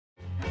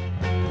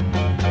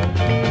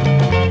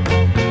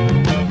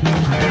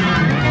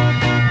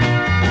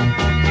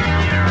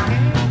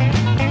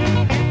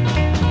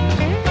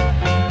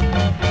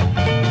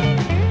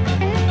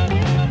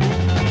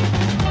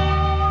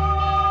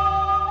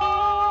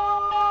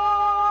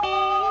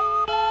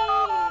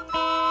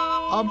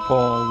I'm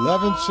Paul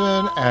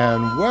Levinson,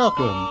 and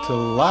welcome to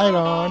Light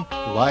On,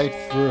 Light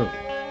Through,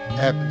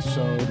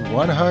 episode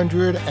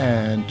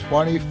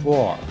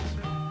 124,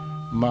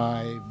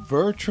 my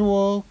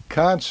virtual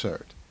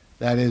concert,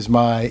 that is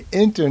my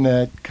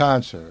internet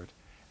concert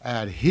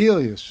at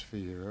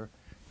Heliosphere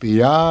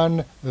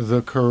Beyond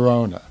the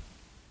Corona.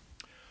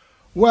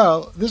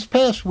 Well, this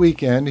past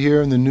weekend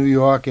here in the New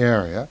York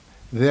area,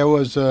 there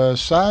was a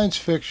science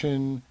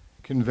fiction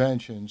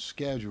convention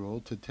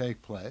scheduled to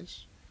take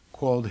place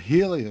called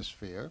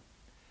Heliosphere,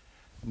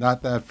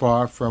 not that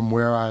far from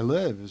where I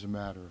live, as a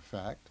matter of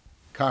fact.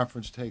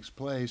 Conference takes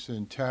place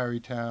in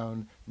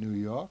Tarrytown, New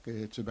York.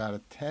 It's about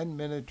a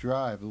 10-minute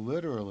drive,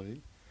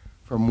 literally,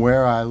 from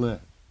where I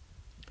live.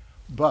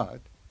 But,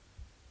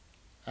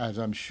 as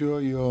I'm sure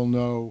you'll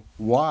know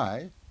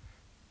why,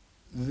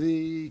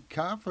 the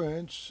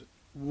conference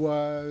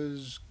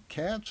was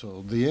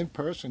canceled. The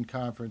in-person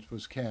conference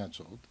was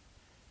canceled.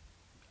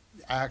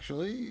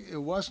 Actually,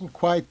 it wasn't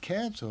quite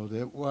canceled.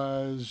 It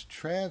was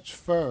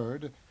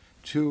transferred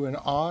to an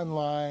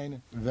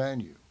online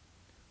venue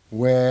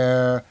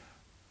where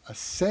a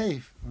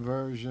safe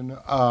version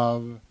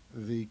of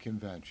the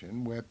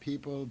convention, where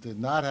people did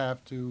not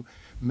have to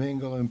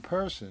mingle in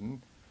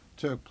person,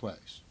 took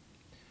place.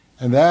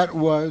 And that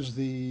was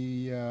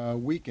the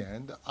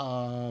weekend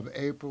of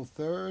April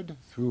 3rd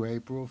through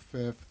April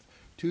 5th,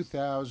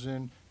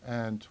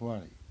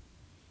 2020.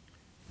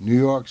 New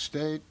York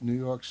State, New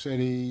York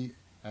City,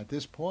 at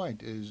this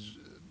point, is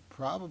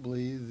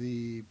probably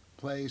the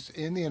place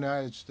in the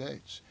United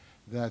States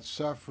that's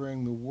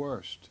suffering the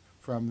worst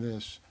from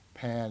this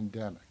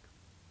pandemic.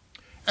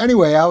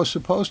 Anyway, I was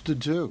supposed to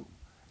do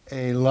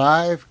a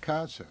live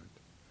concert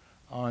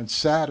on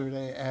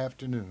Saturday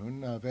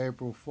afternoon of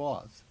April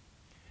 4th.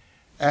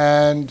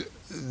 And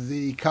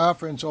the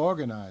conference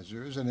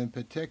organizers, and in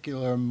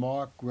particular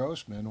Mark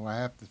Grossman, who I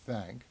have to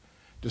thank,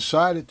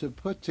 decided to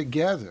put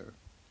together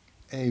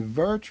a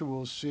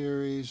virtual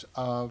series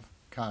of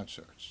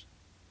concerts.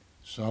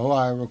 So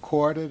I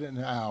recorded an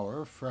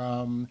hour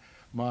from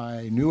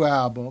my new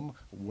album,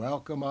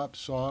 Welcome Up,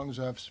 Songs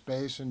of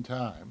Space and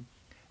Time,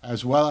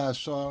 as well as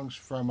songs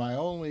from my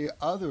only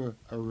other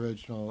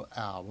original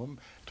album,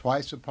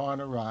 Twice Upon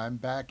a Rhyme,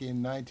 back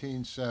in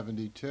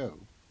 1972.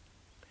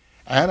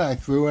 And I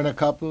threw in a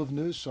couple of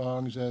new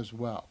songs as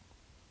well.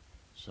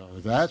 So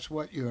that's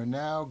what you're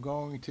now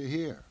going to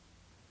hear.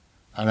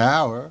 An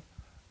hour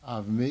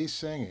of me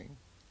singing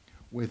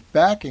with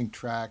backing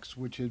tracks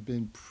which had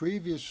been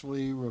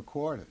previously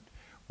recorded,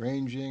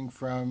 ranging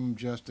from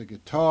just a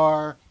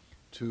guitar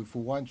to,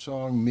 for one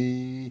song,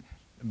 me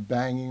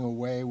banging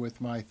away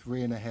with my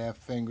 3.5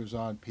 fingers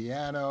on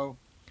piano.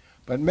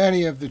 But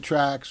many of the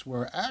tracks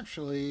were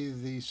actually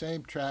the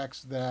same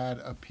tracks that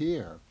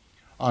appear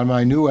on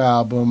my new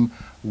album,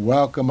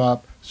 Welcome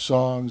Up,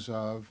 Songs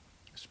of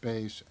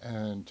Space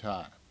and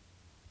Time.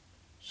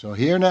 So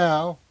here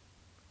now,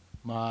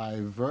 my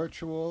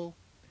virtual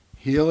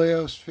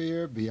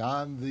Heliosphere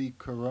Beyond the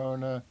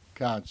Corona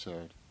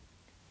concert.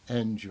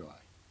 Enjoy.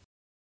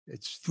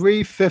 It's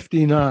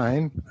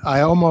 3:59.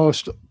 I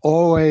almost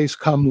always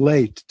come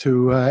late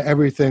to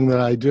everything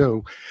that I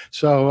do.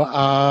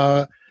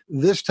 So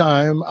this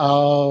time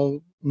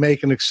I'll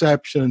make an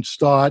exception and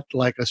start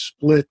like a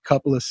split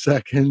couple of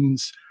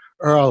seconds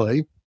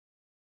early.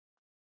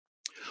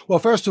 Well,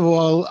 first of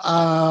all,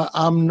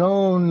 I'm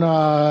known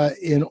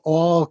in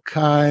all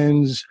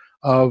kinds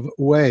of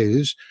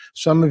ways.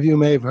 Some of you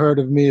may have heard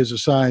of me as a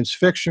science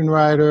fiction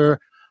writer.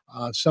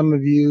 Some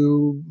of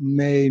you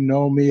may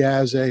know me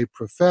as a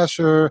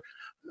professor.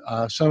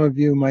 Some of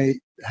you might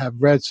have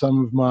read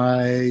some of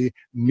my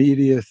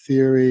media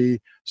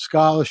theory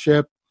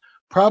scholarship.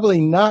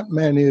 Probably not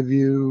many of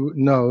you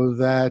know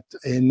that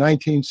in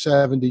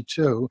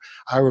 1972,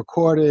 I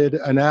recorded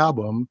an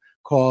album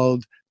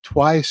called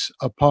Twice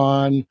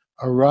Upon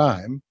a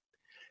Rhyme.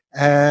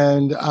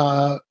 And,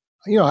 I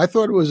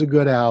thought it was a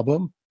good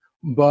album,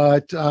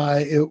 but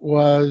it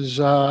was,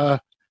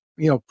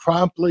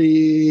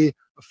 promptly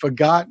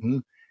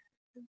forgotten.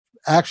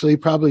 Actually,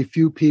 probably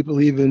few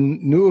people even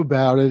knew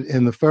about it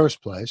in the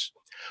first place.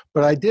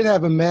 But I did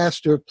have a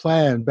master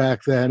plan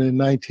back then in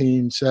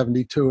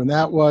 1972, and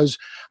that was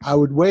I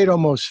would wait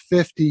almost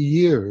 50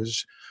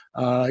 years,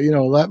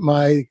 let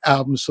my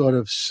album sort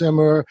of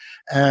simmer,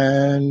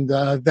 and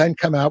then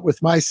come out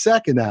with my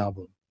second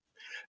album.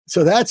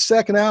 So that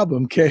second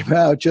album came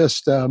out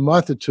just a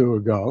month or two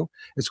ago.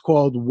 It's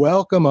called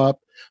Welcome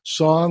Up,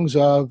 Songs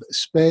of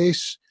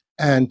Space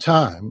and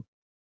Time.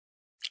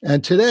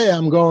 And today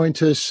I'm going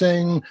to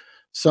sing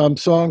some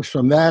songs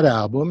from that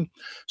album,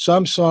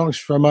 some songs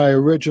from my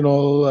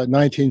original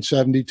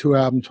 1972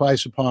 album,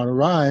 Twice Upon a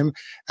Rhyme,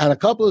 and a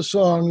couple of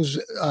songs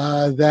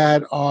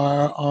that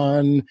are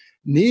on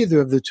neither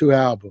of the two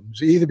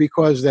albums, either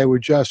because they were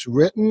just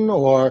written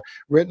or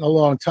written a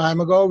long time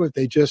ago, but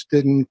they just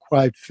didn't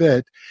quite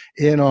fit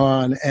in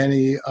on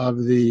any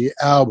of the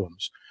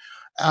albums.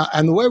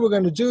 And the way we're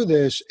going to do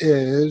this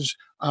is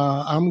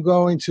I'm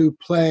going to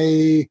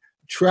play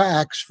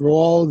tracks for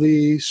all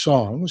the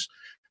songs.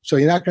 So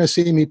you're not going to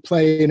see me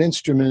play an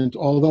instrument,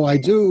 although I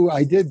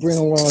did bring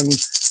along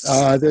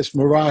this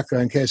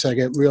maraca in case I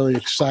get really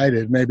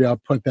excited. Maybe I'll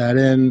put that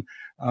in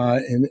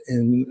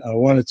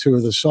one or two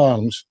of the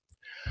songs.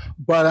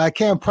 But I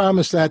can't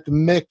promise that the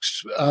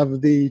mix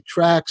of the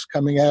tracks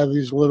coming out of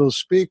these little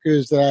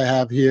speakers that I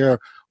have here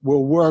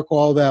will work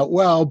all that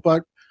well,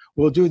 but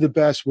we'll do the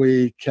best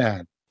we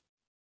can.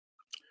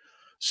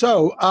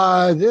 So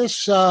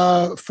this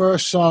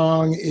first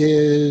song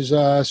is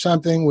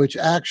something which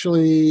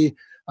actually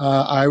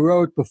I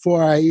wrote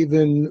before I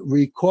even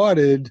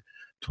recorded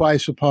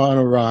Twice Upon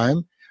a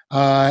Rhyme,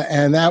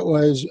 and that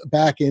was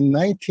back in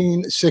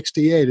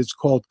 1968. It's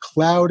called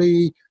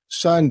Cloudy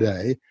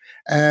Sunday,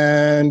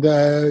 and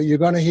you're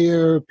going to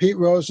hear Pete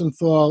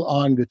Rosenthal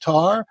on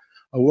guitar,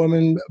 a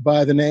woman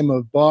by the name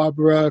of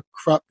Barbara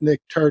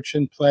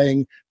Krupnik-Turchin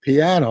playing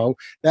piano.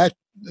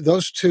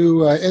 Those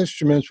two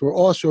instruments were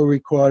also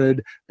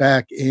recorded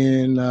back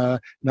in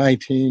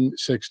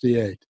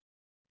 1968.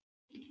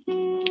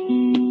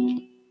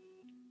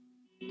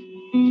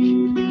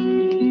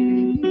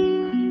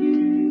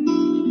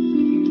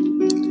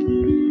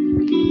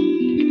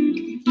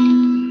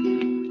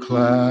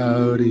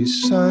 Cloudy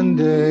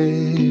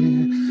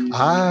Sunday,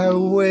 I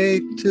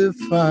wake to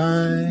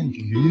find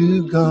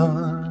you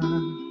gone.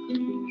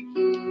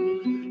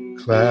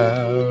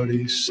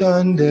 Cloudy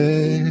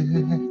Sunday,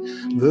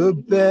 the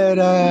bed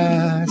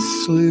I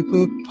sleep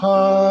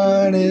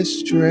upon is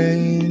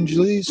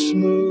strangely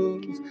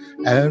smooth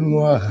and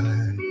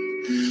white,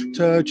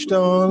 touched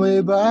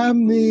only by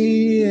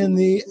me in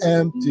the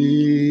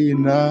empty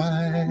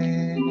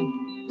night.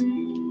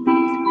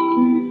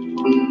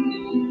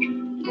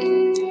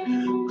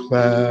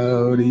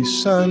 Cloudy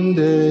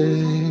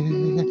Sunday,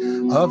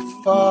 a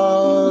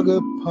fog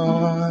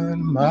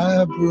upon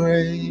my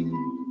brain.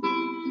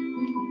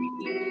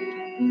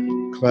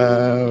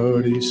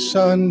 Cloudy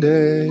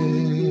Sunday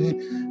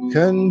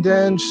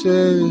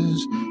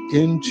condenses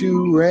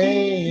into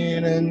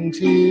rain and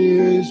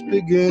tears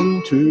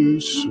begin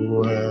to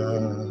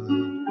swell.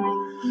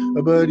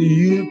 But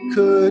you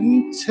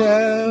couldn't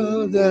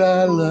tell that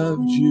I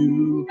loved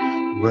you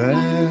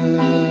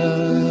well.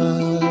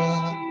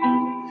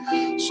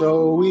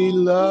 So we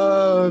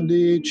loved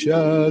each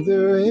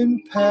other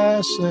in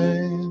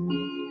passing,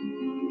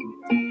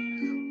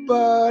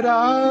 but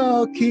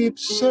I'll keep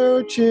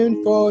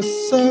searching for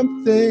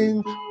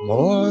something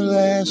more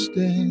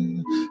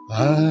lasting,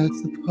 like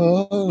the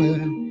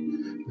poet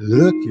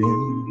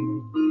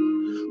looking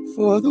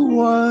for the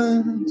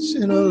once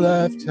in a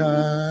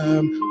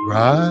lifetime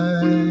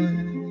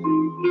rhyme.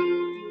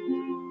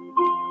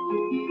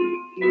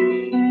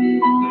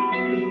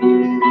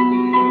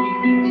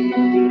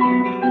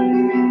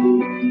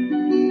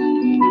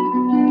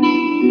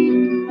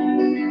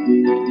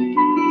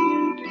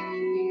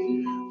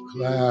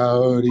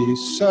 Cloudy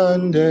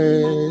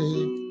Sunday,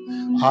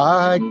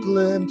 I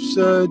glimpse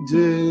a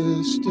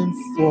distant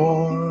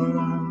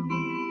form.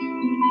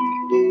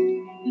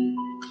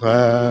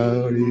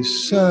 Cloudy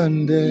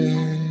Sunday,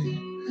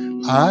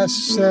 I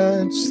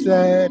sense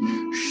that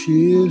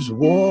she is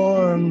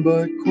warm,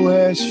 but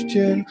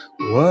question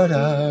what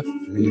I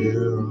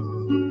feel.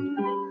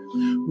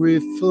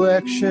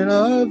 Reflection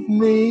of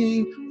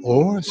me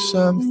or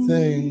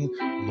something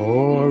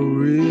more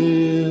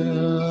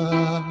real.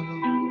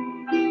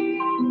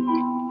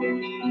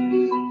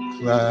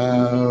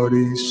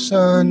 Cloudy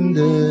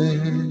Sunday.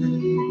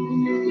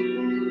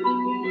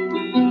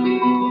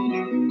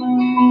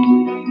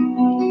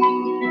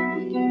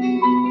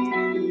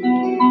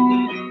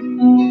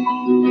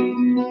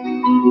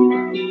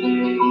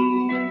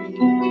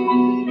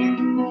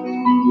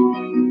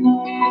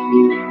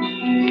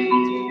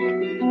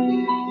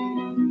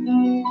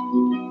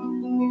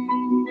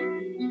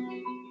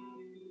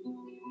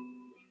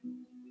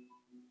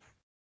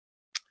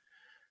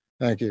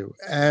 Thank you.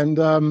 And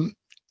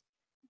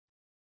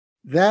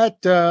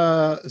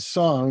that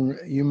song,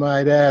 you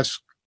might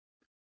ask,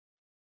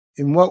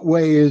 in what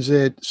way is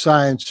it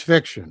science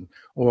fiction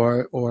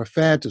or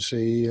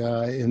fantasy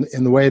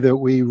in the way that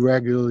we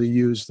regularly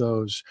use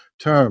those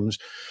terms?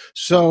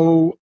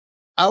 So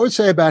I would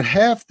say about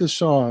half the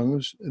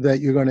songs that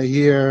you're going to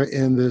hear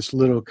in this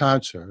little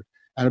concert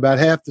and about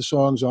half the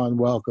songs on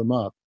Welcome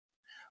Up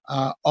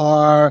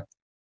are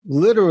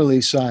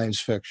literally science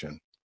fiction.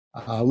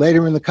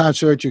 Later in the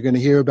concert, you're going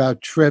to hear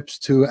about trips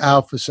to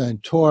Alpha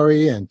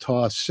Centauri and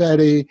Tau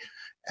Ceti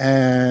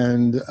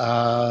and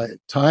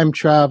time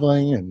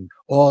traveling and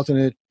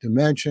alternate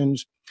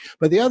dimensions.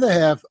 But the other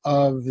half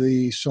of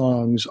the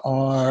songs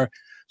are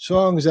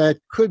songs that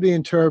could be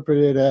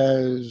interpreted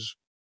as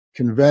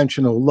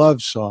conventional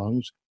love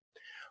songs,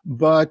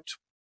 but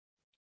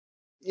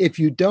if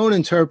you don't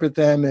interpret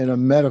them in a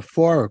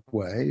metaphoric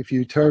way, if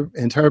you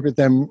interpret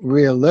them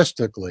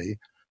realistically,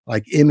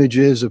 like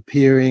images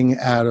appearing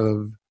out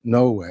of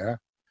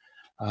nowhere,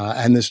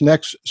 and this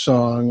next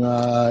song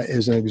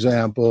is an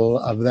example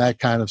of that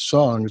kind of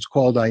song. It's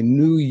called I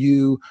Knew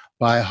You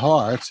by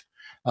Heart.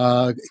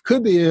 It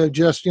could be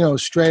just,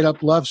 straight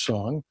up love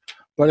song,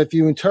 but if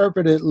you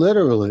interpret it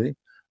literally,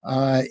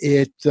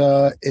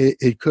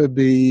 it could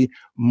be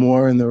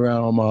more in the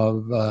realm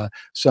of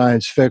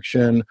science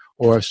fiction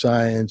or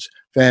science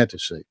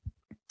fantasy.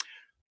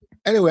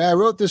 Anyway, I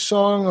wrote this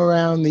song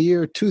around the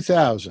year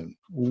 2000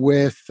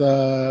 with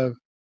a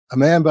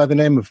man by the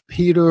name of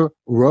Peter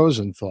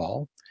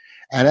Rosenthal.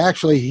 And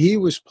actually, he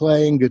was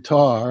playing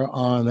guitar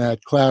on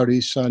that Cloudy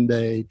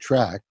Sunday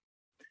track.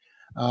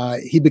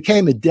 He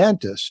became a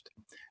dentist.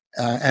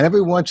 And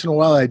every once in a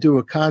while, I do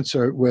a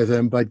concert with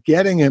him, but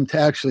getting him to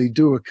actually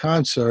do a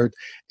concert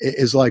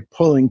is like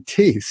pulling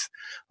teeth.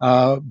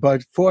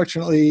 But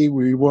fortunately,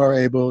 we were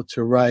able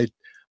to write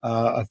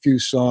a few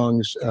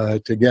songs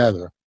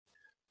together.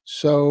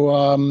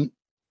 So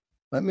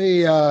let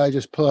me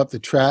just pull up the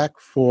track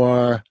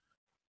for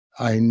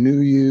I Knew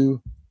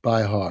You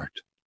by Heart.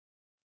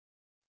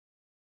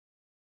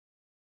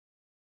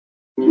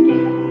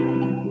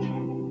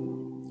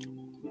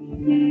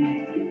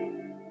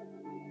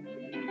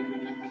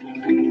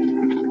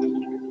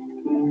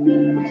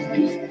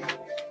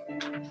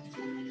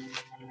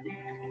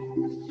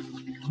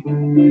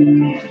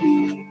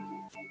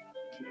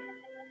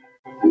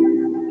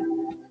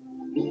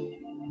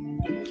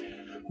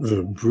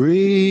 The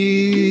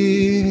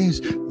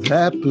breeze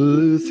that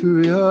blew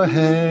through your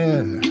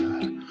hair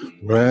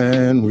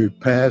when we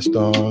passed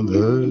on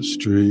the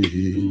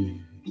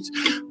streets,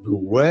 the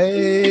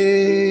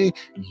way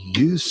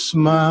you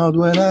smiled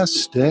when I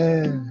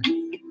stared,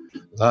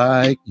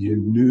 like you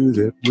knew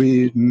that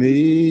we'd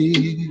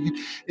meet.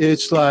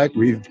 It's like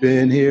we've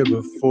been here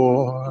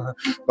before,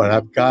 but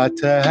I've got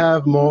to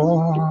have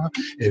more.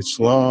 It's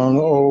long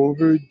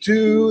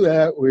overdue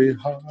that we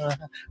heart.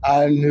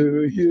 I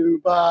knew you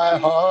by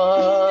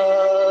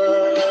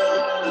heart.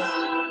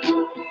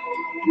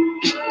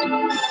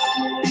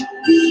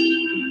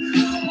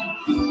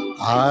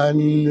 I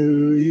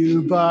knew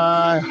you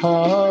by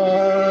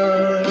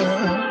heart.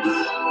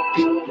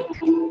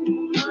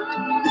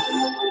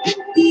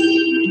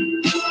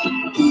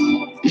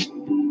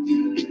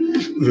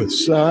 The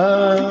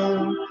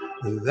sun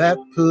that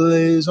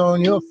plays on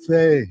your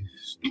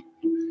face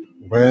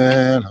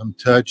when I'm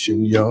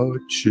touching your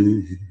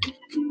cheek,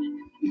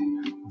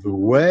 the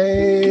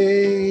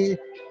way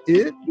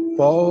it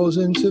falls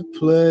into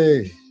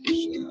place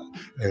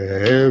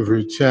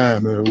every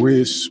time that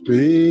we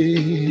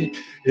speak,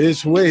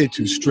 it's way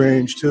too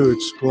strange to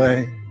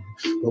explain.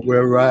 But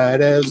we're right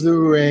as the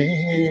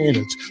rain.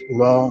 It's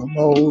long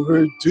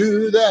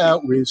overdue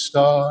that we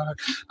start.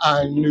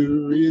 I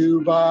knew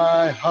you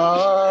by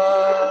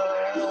heart.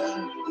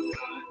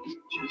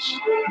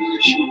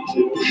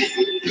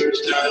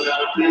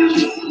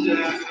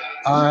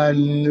 I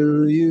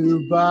knew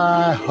you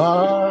by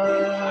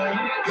heart.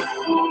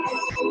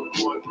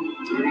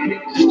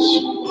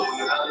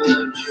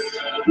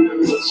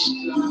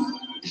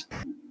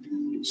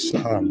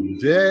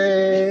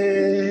 Someday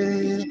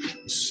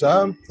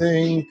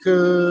something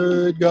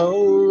could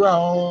go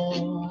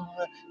wrong.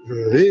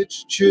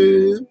 It's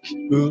true,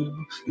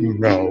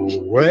 no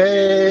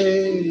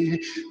way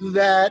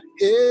that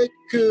it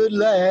could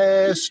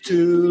last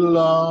too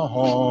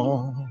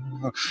long.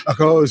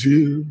 'Cause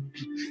you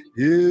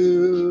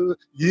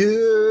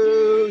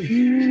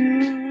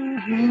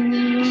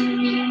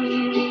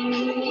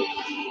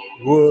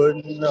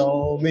would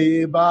know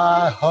me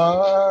by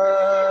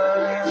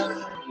heart.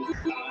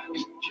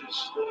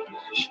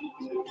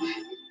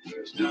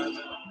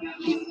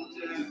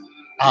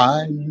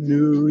 I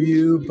knew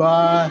you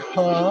by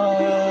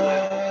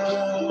heart.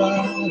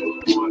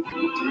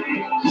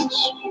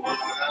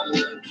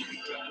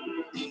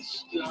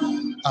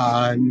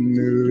 I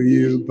knew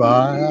you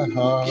by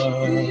heart.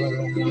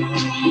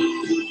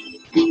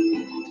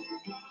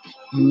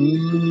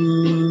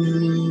 Mm-hmm.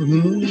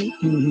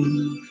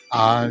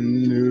 I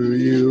knew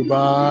you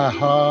by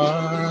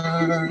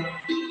heart.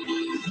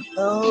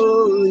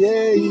 Oh,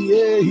 yeah,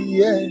 yeah,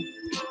 yeah.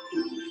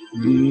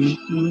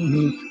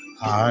 Mm-hmm.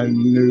 I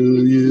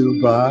knew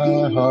you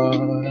by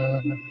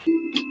heart.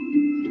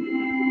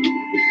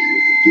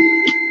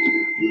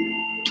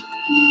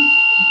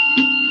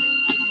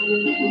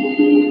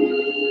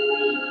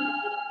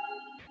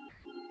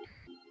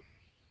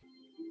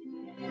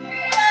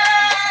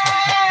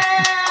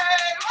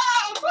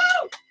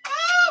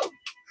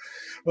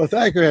 Well,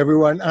 thank you,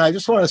 everyone. And I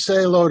just want to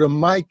say hello to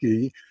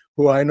Mikey,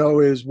 who I know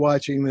is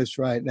watching this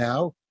right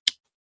now,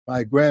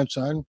 my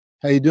grandson.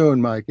 How you doing,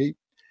 Mikey?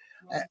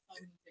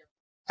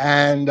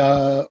 And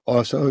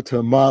also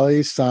to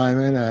Molly,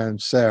 Simon,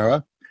 and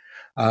Sarah.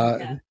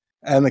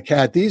 And the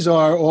cat. These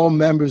are all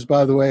members,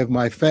 by the way, of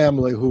my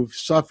family who've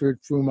suffered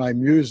through my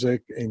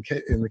music, in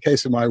the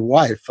case of my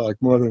wife, for like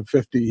more than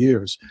 50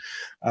 years.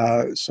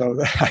 So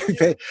I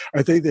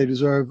think they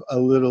deserve a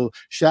little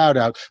shout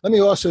out. Let me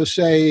also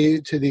say,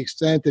 to the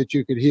extent that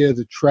you could hear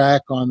the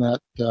track on that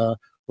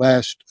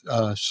last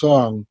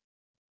song,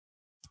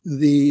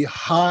 the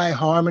high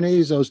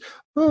harmonies, those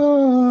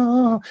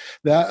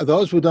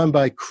those were done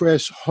by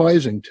Chris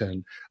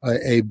Hoisington,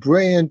 a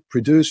brilliant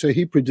producer.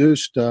 He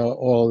produced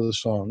all of the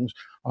songs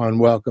on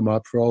Welcome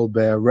Up for Old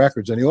Bear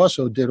Records, and he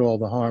also did all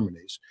the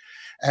harmonies.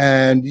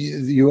 And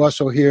you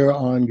also hear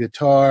on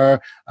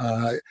guitar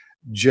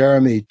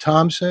Jeremy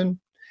Thompson,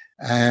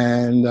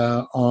 and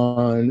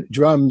on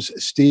drums,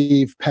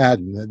 Steve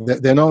Padden.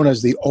 They're known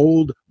as the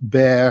Old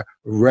Bear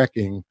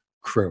Wrecking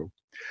Crew.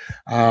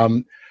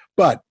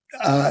 But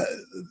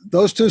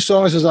those two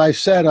songs, as I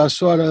said, are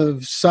sort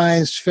of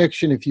science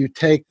fiction if you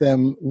take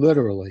them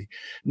literally.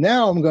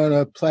 Now I'm going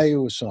to play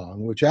you a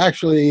song which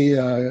actually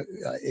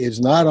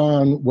is not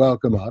on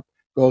Welcome Up,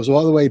 goes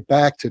all the way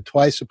back to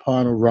Twice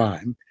Upon a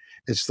Rhyme.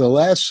 It's the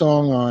last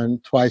song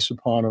on Twice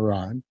Upon a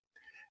Rhyme.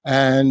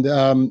 And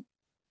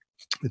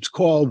it's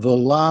called The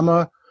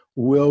Llama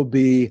Will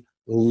Be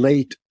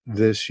Late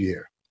This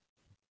Year.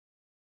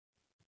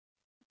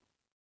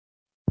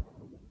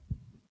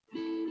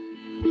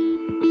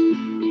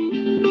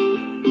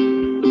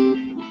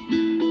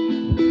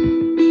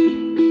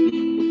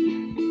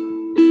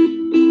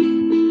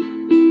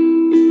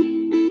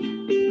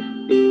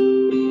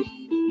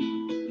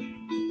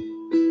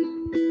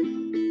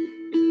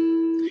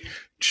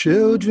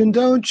 Children,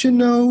 don't you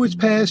know it's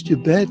past your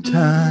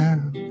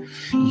bedtime?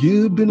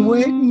 You've been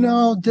waiting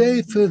all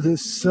day for the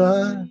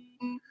sun.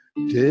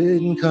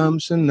 Didn't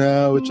come, so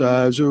now its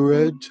eyes are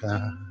red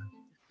time.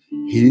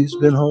 He's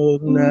been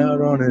holding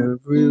out on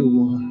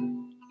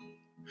everyone.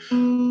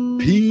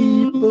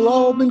 People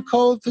all been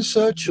cold for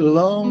such a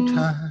long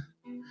time.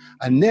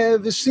 I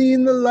never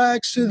seen the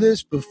likes of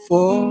this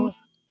before.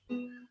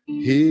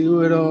 He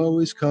would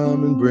always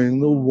come and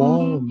bring the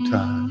warm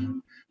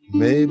time.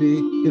 Maybe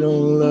he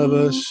don't love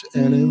us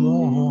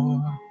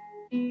anymore.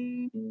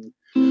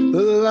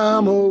 The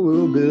llama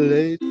will be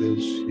late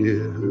this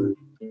year.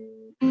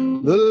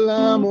 The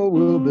llama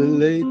will be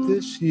late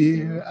this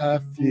year. I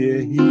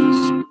fear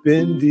he's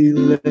been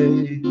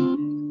delayed.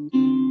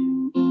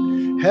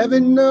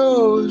 Heaven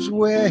knows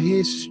where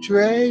he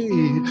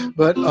strayed,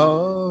 but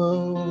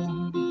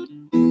oh,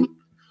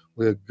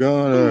 we're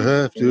gonna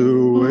have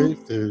to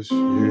wait this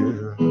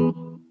year.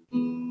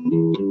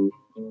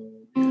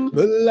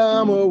 The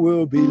llama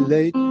will be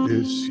late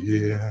this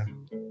year.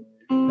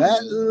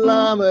 That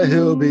llama,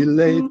 he'll be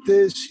late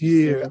this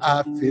year.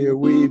 I fear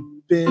we've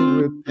been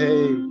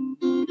repaid.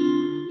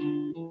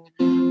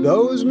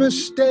 Those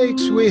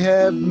mistakes we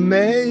have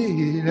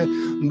made,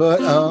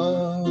 but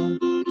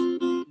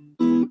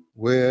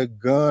we're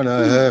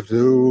gonna have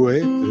to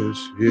wait this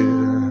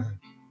year.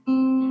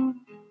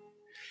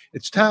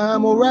 It's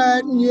time, all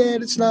right, and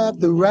yet it's not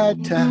the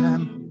right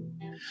time.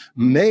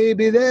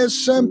 Maybe there's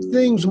some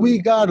things we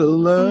gotta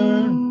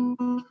learn.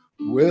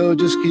 We'll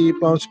just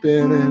keep on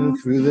spinning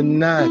through the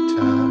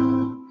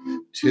nighttime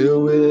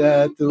till we'll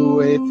have to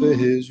wait for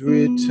his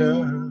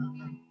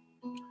return.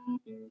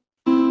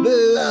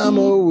 The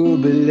llama will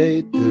be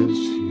late this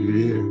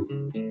year.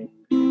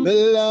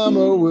 The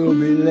llama will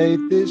be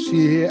late this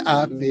year.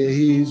 I fear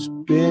he's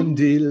been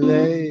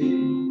delayed.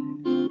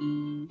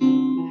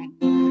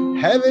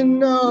 Heaven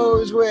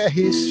knows where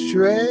he's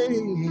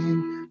strayed.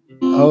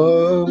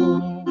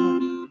 Oh,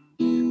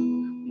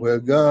 we're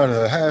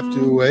gonna have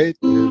to wait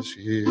this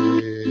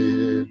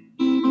year.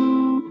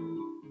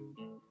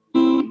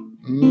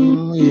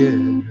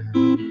 Yeah.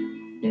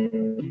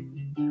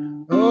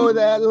 Oh,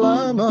 that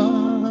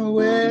llama,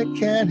 where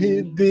can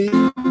he be?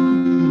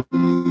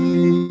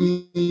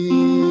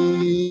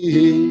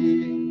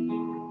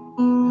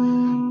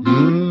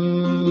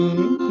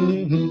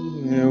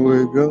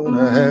 We're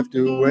gonna have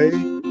to wait.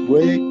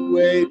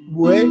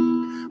 We're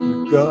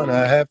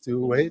gonna have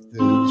to wait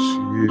this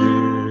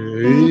year.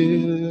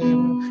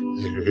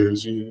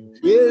 This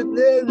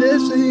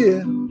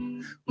year.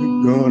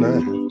 We're gonna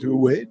have to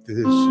wait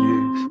this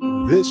year.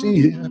 This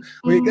year.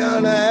 We're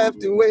gonna have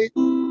to wait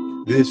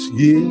this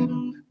year.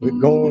 We're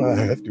gonna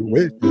have to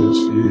wait this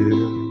year.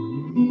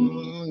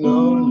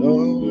 No.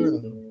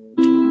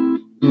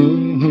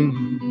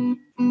 Mm-hmm.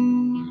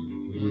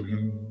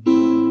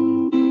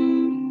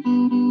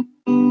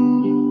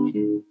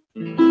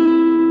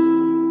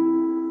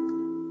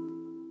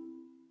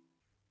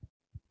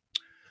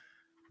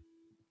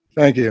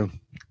 Thank you.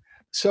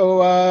 So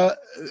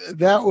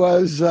that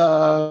was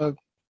a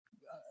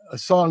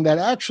song that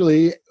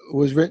actually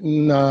was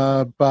written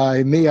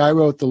by me. I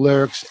wrote the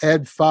lyrics.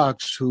 Ed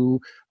Fox, who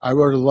I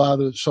wrote a lot of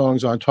the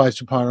songs on Twice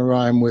Upon a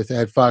Rhyme with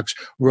Ed Fox,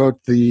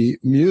 wrote the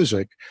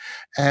music.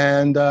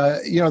 And,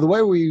 the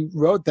way we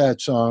wrote that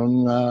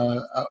song,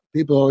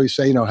 people always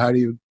say, how do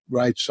you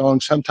write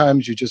songs?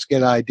 Sometimes you just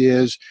get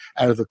ideas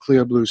out of the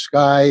clear blue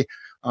sky.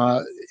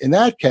 In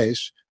that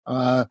case,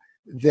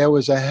 there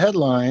was a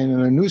headline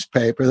in a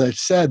newspaper that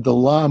said the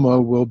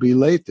llama will be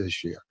late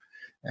this year.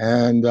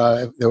 And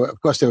of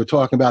course, they were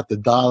talking about the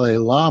Dalai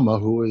Lama,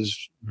 who was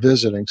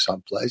visiting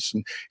someplace,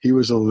 and he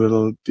was a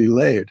little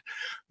delayed.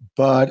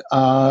 But,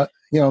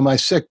 my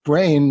sick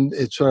brain,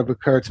 it sort of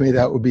occurred to me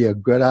that would be a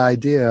good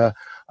idea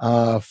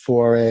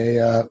for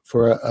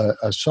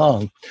a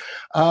song.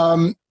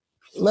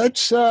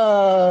 Let's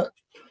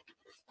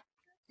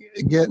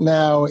get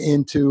now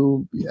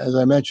into, as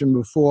I mentioned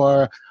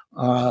before,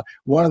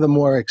 one of the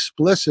more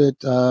explicit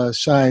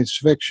science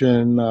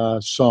fiction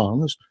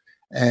songs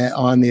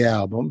on the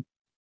album.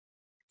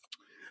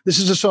 This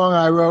is a song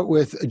I wrote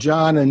with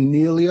John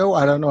Anealio.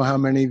 I don't know how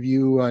many of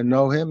you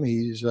know him.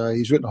 He's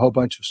written a whole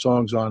bunch of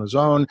songs on his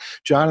own.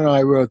 John and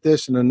I wrote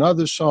this and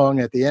another song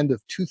at the end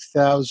of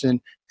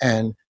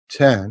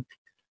 2010.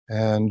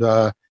 And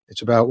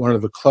it's about one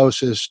of the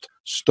closest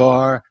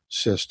star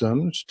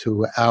systems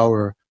to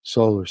our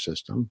solar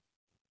system,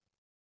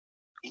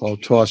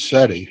 called Tau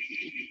Ceti.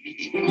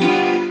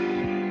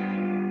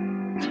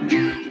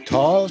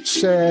 Tau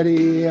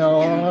Ceti,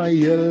 oh,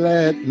 you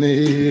let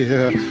me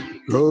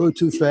go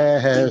too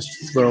fast,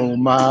 throw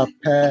my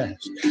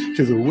past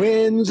to the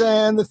winds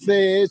and the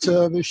fates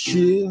of a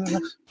sheer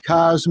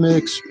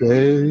cosmic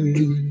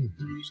space.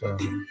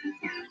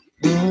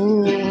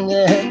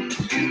 Yeah.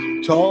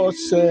 Tau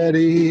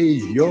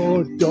Ceti,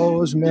 your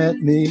doors met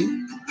me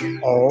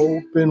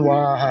open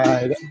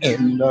wide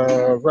in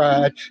the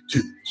ride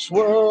to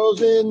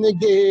swirls in the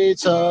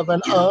gates of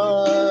an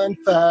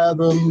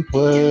unfathomed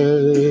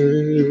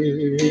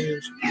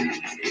place.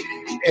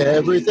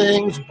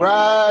 Everything's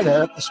bright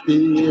at the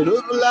speed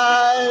of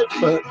light,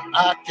 but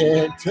I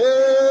can't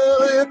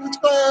tell if it's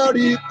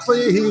cloudy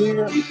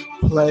clear.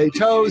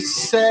 Plato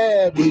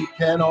said we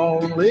can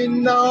only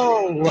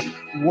know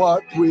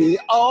what we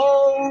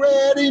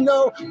already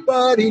know,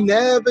 but he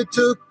never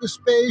took the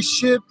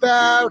spaceship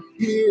out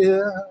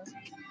here.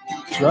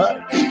 That's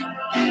right.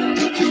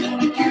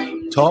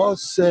 Tau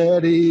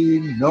Ceti,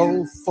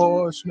 no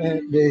force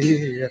met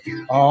me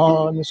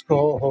on this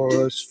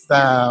course,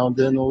 found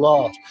and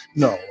lost.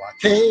 No, I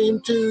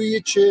came to you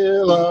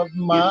chill of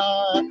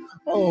my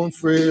own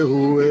free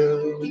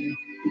will.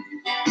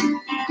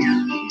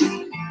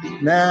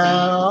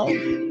 Now,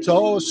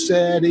 Tau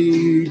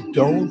Ceti,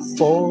 don't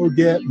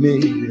forget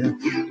me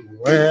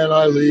when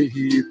I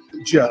leave,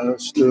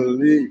 just to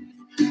leave.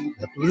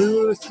 That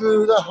blew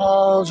through the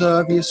halls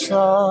of your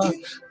soft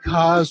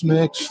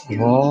cosmic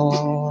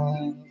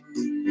swans.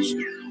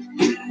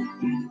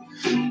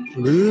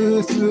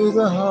 Blew through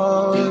the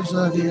halls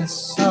of your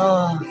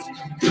soft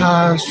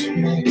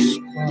cosmic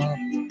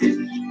swans.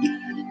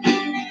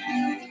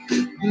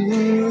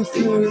 Blew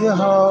through the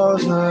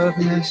halls of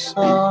your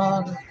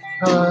soft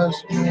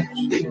cosmic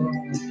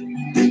swans.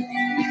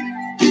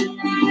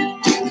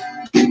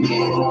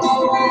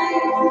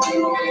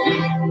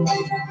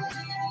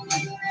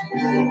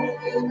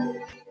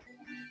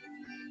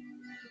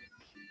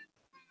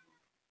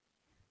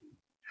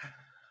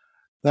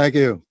 Thank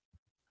you.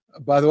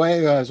 By the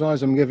way, as long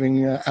as I'm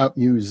giving out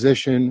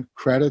musician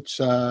credits,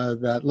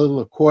 that little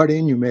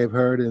accordion you may have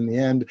heard in the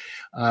end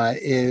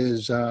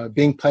is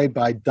being played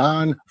by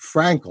Don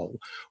Frankel,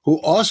 who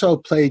also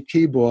played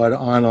keyboard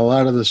on a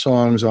lot of the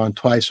songs on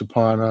Twice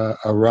Upon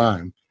a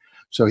Rhyme.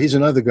 So he's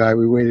another guy.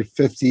 We waited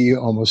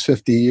almost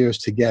 50 years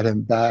to get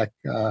him back,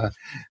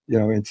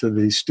 into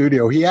the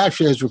studio. He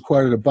actually has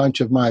recorded a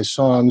bunch of my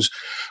songs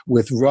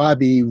with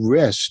Robbie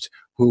Rist,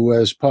 who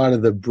was part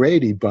of the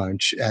Brady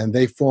Bunch, and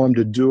they formed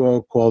a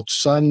duo called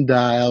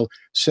Sundial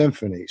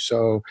Symphony.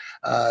 So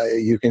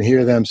you can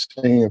hear them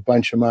singing a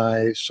bunch of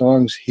my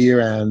songs here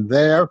and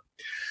there.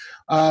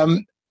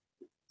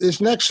 This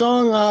next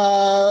song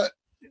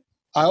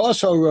I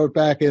also wrote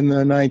back in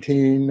the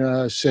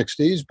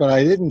 1960s, but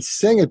I didn't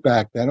sing it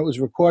back then. It was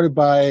recorded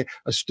by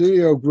a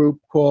studio group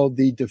called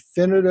the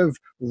Definitive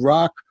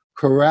Rock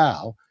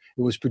Chorale.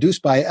 It was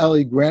produced by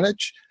Ellie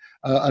Greenwich.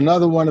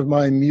 Another one of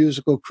my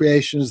musical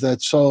creations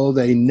that sold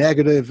a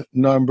negative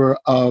number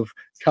of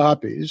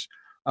copies.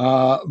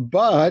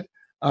 But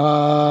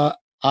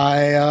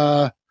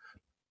I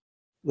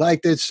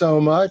liked it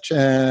so much,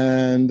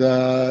 and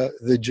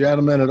the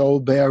gentleman at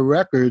Old Bear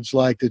Records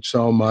liked it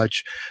so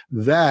much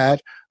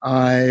that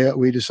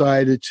we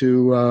decided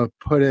to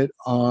put it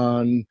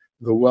on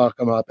the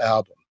Welcome Up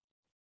album.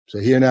 So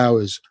here now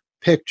is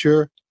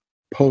Picture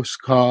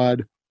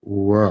Postcard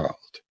World.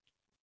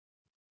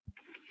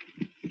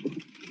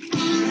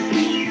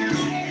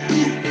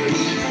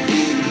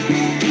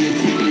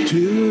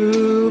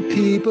 Two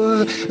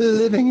people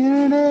living in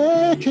an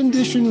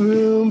air-conditioned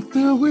room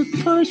filled with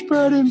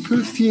perspire and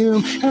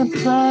perfume and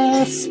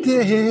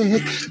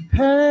plastic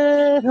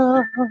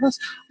petals,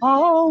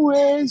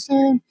 always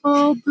in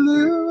full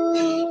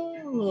bloom.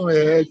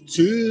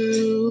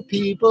 Two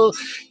people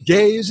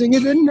gazing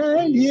at a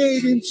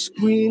 98-inch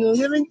screen. A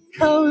living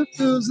color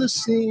fills the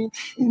scene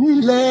in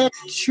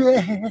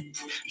electric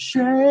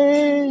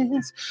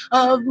shades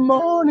of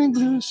morning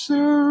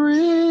glycerine.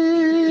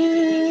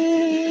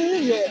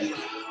 Yeah.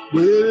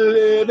 We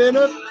live in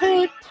a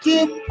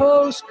picture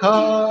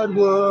postcard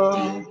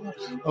world.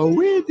 Oh,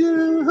 we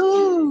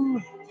do.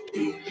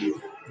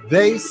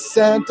 They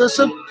sent us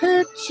a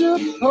picture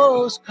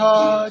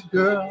postcard,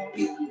 girl.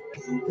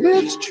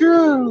 It's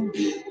true.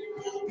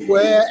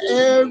 Where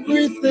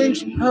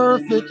everything's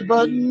perfect,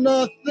 but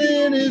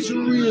nothing is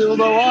real.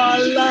 Though our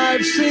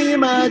lives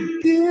seem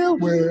ideal,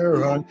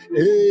 we're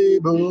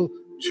unable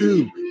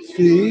to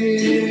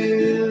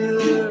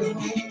feel.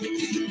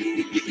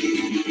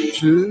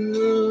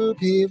 Two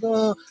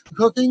people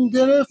cooking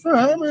dinner for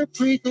Hammer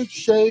pre-cooked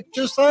shake,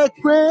 just like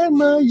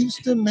Grandma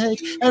used to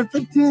make. And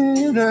for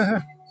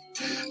dinner,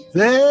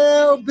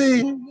 there'll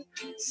be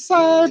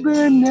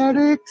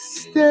cybernetic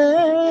state.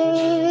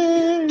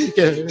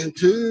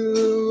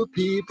 Two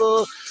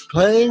people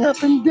playing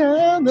up and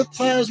down the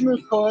plasma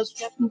course,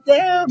 up and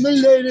down the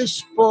latest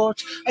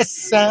sports. A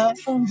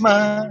sound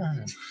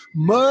mind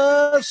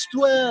must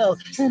dwell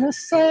in a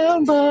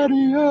sound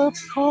body, of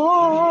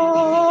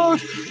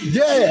course.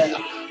 Yeah,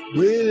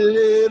 we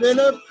live in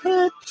a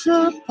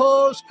picture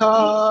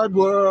postcard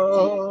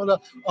world.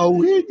 Oh,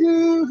 we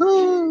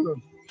do.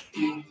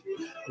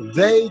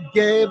 They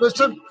gave us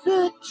a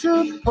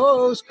picture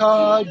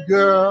postcard,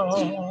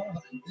 girl.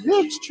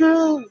 It's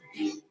true.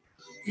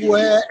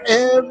 Where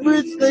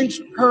everything's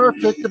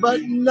perfect,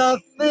 but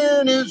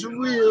nothing is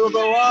real.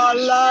 Though our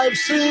lives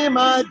seem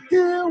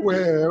ideal,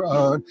 we're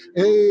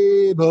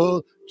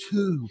unable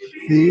to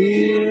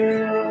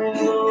feel.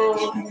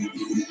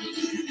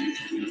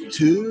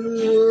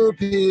 Two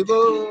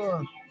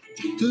people,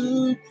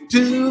 two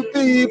people,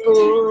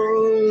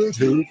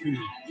 two people,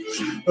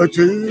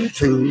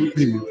 two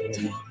people.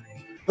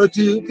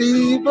 Two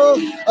people,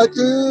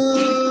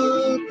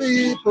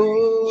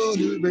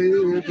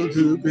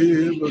 two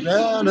people,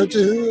 down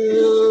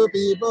two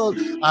people.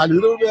 I do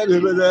the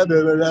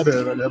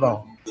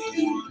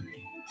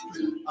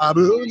I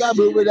boo da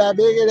boo da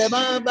big da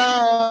ba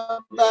ba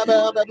ba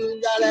ba ba boo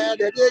da da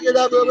da dig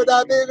da boo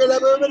da big da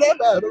boo da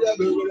ba da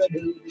boo da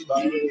ba.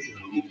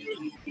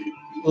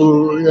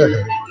 Oh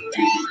yeah.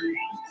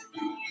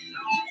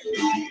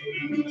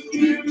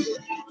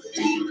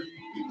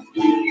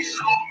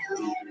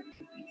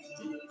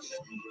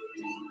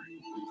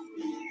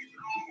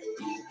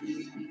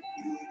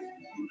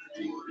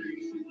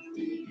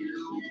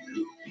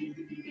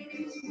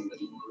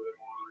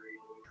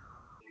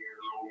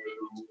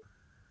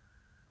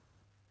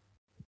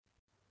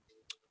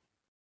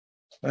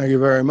 Thank you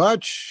very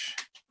much.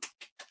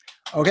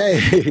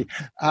 Okay,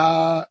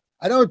 I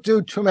don't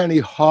do too many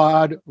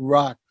hard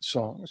rock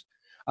songs.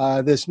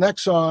 This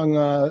next song,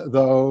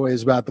 though,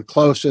 is about the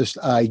closest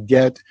I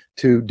get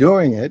to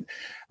doing it.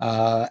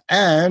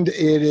 And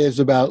it is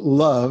about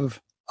love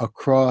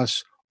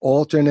across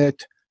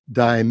alternate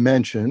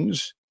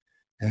dimensions.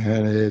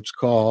 And it's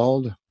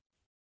called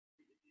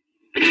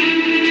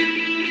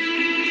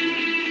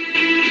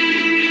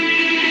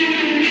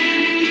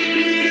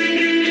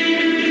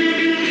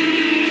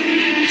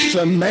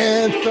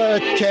Samantha,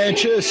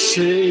 can't you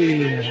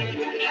see?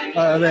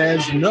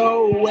 There's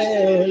no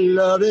way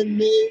loving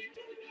me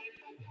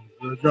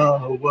is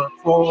gonna work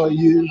for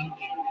you.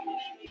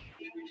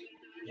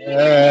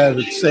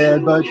 It's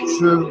sad but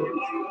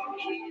true.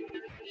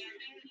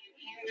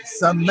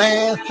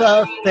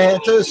 Samantha,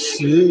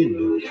 fantasy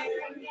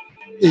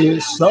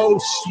is so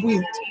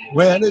sweet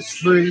when it's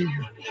free,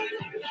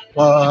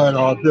 but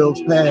our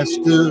bills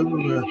past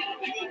due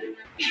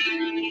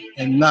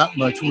and not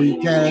much we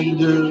can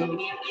do.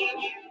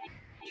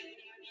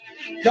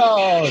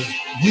 'Cause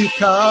you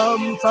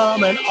come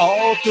from an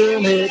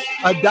alternate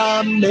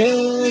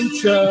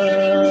dimension.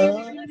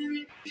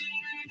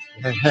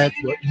 And that's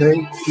what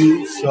makes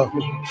you so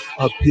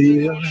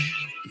appealing.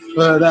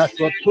 That's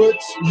what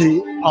puts me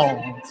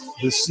on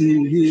the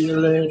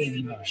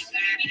ceiling.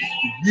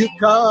 You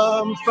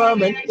come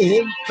from an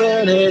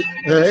infinite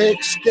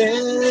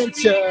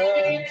extension.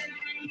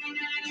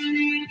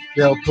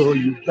 They'll pull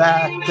you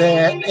back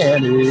there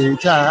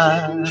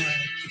anytime.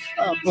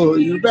 I'll pull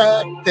you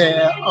back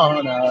there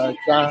on a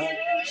dime.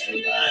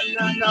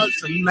 No,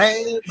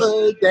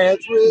 Samantha,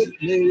 dance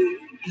with me.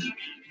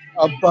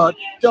 But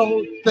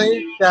don't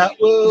think that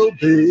will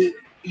be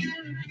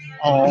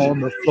on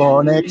the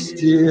floor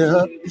next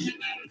year.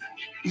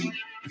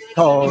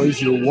 'Cause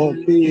you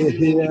won't be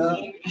here.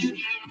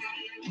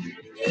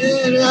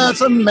 Yeah,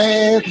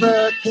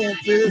 Samantha,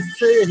 can't you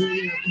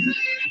see?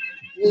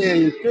 Yeah,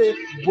 you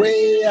drift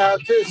way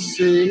out to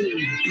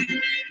sea,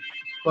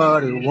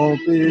 but it won't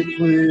be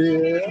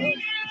clear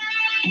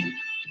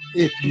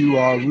if you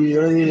are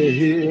really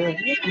here.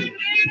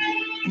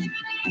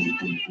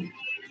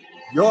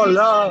 Your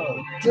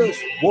love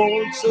just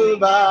won't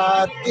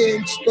survive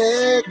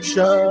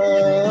inspection.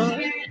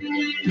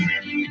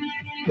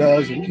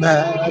 Doesn't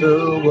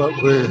matter what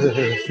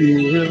we're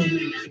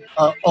feeling.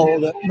 All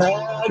that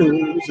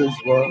matters is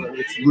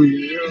what's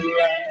real.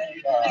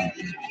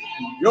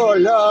 Your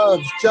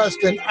love's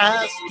just an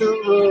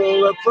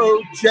astral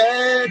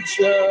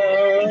projection.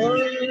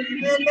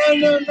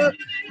 No.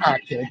 I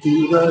can't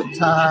do the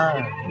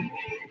time.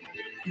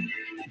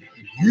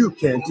 You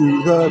can't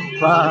do the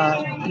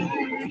crime.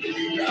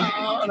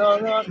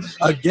 No.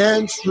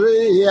 Against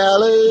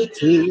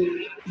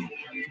reality.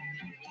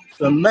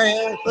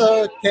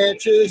 Samantha,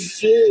 can't you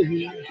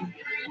see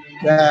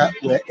that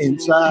we're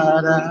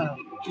inside out?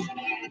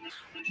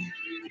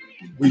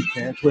 We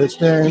can't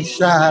twist and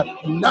shout.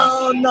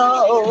 No,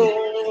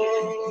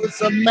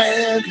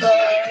 Samantha.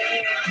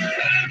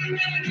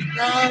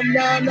 No,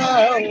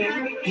 Samantha.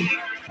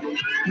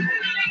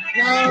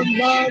 No,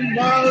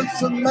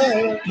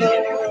 Samantha.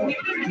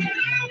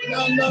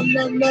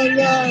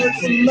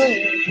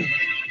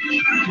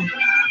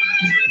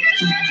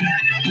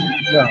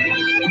 No.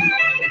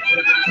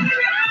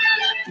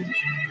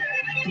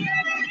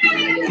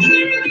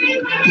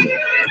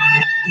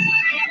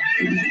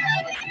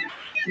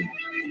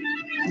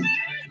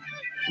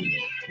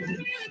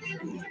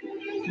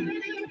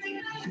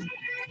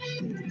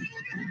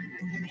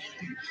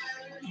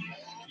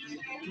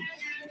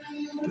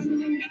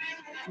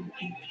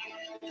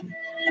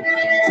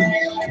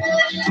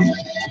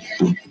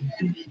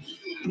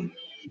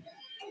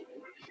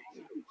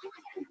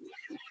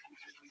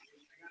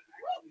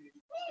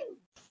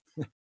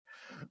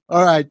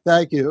 All right,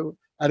 thank you.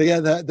 And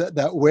again,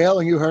 that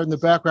wailing you heard in the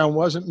background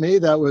wasn't me.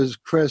 That was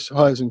Chris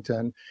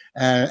Hoisington.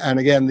 And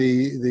again,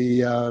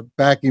 the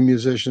backing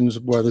musicians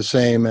were the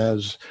same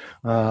as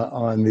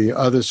on the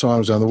other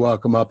songs on the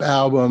Welcome Up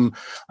album.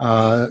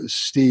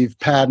 Steve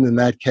Padden, in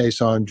that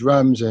case, on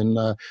drums, and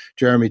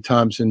Jeremy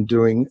Thompson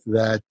doing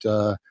that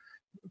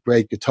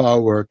great guitar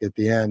work at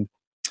the end.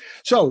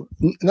 So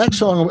next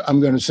song I'm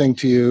going to sing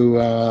to you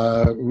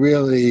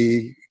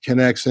really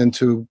connects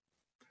into,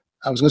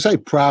 I was going to say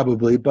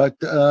probably, but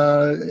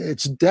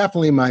it's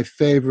definitely my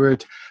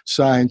favorite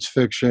science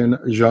fiction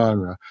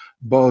genre,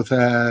 both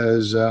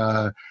as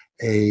a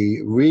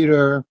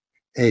reader,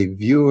 a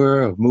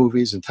viewer of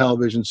movies and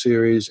television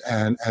series,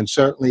 and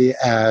certainly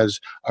as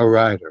a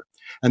writer.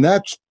 And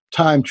that's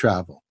time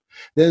travel.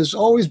 There's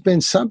always been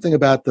something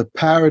about the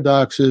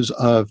paradoxes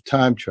of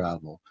time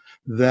travel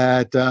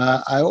that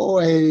I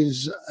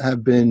always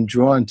have been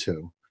drawn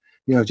to.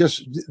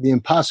 Just the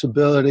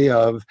impossibility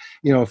of,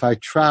 if I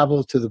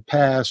travel to the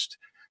past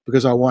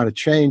because I want to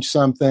change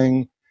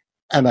something,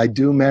 and I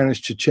do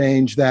manage to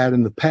change that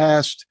in the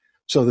past,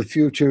 so the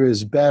future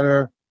is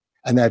better,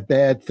 and that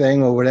bad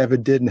thing or whatever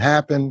didn't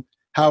happen,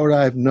 how would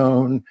I have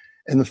known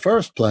in the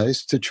first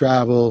place to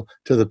travel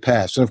to the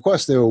past? And of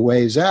course, there are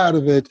ways out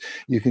of it.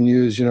 You can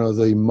use,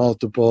 the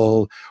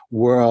multiple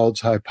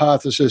worlds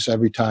hypothesis.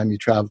 Every time you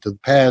travel to the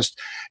past,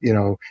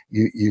 you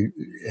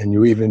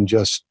even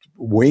just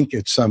wink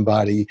at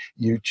somebody,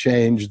 you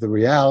change the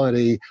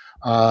reality.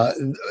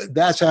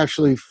 That's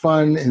actually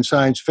fun in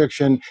science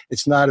fiction.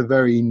 It's not a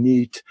very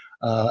neat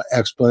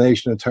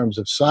explanation in terms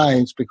of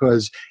science,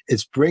 because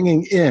it's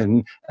bringing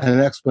in an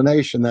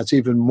explanation that's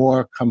even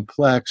more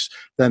complex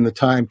than the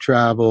time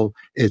travel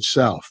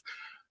itself.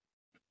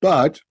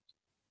 But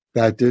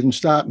that didn't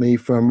stop me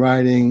from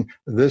writing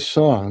this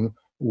song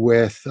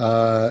with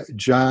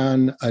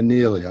John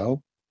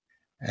Anealio.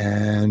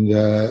 And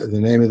the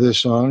name of this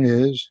song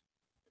is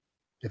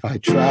If I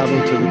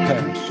Travel to the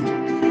Past.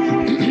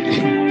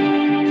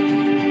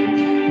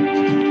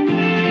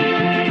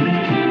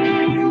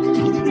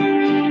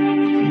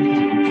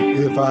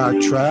 If I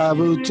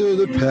travel to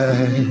the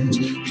past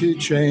to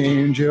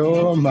change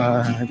your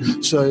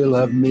mind, so you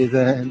love me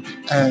then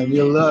and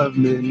you love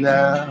me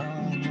now,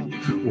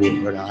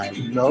 would I have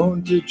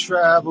known to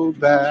travel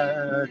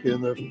back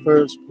in the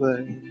first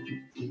place?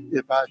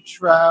 If I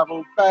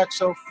traveled back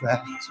so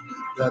fast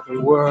that the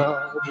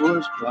world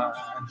was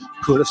blind,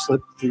 could I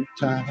slip through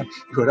time?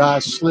 Could I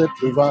slip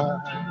the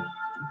vine?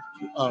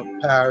 A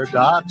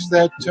paradox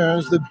that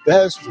turns the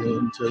best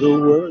into the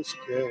worst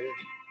case.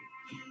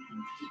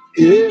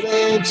 It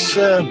ain't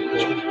simple,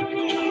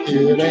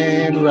 it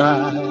ain't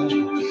right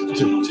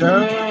to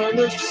turn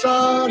the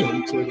sun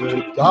into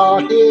the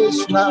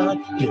darkest night.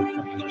 If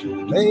I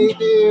could make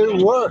it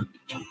work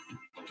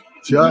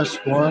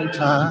just one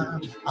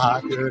time, I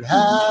could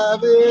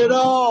have it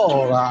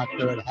all, I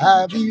could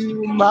have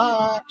you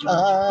mine.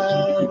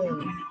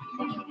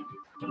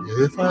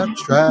 If I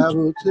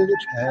travel to the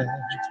past,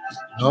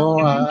 no,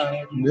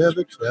 I'd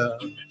never tell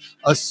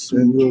a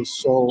single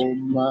soul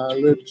my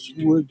lips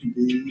would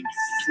be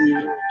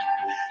sealed,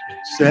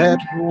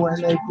 except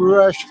when they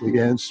brushed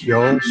against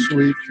your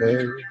sweet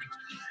face.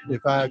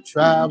 If I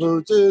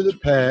travel to the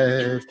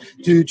past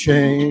to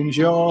change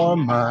your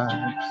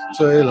mind,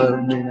 so you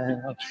love me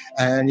now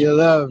and you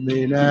love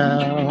me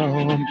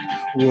now,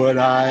 would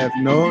I have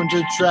known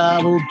to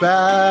travel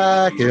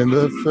back in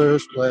the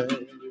first place?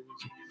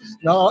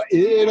 No,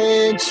 it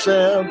ain't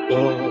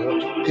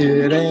simple,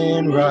 it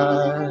ain't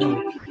right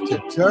to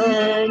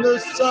turn the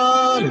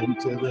sun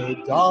into the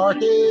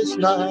darkest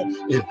night.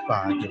 If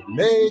I could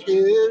make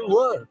it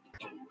work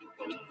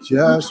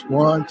just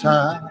one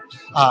time,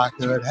 I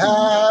could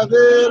have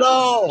it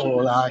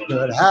all, I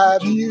could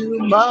have you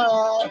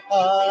mine.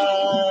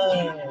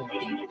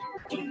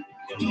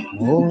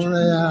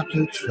 Only I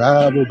could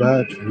travel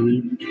back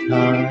through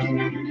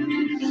time.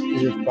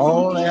 If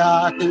only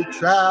I could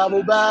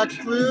travel back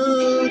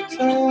through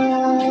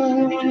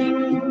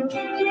time.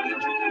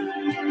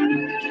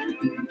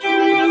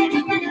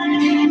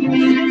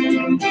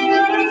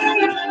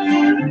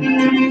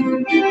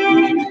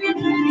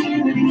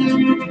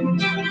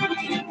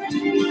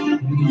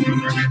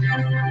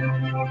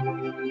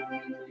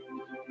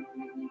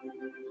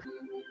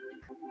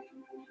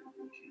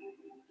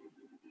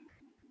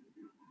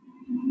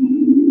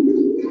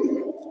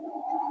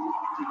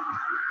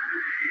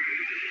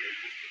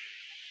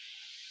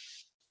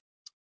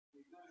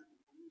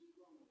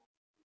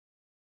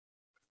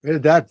 Where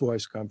did that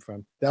voice come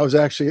from? That's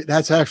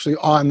actually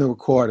on the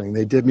recording.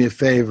 They did me a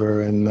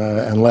favor and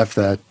left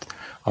that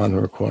on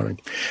the recording.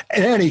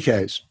 In any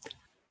case,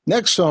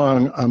 next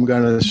song I'm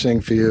going to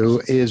sing for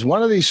you is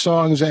one of these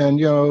songs, and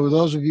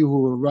those of you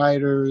who are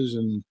writers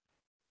and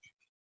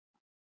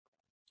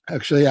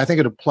Actually, I think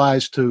it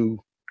applies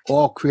to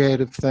all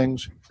creative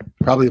things,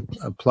 probably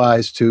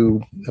applies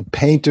to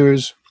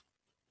painters.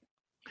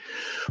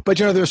 But,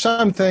 there are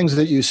some things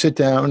that you sit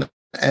down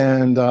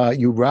and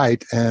you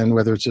write, and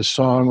whether it's a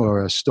song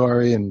or a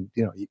story, and,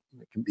 it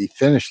can be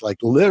finished like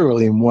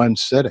literally in one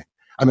sitting.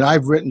 I mean,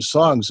 I've written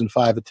songs in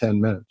 5 or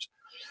 10 minutes,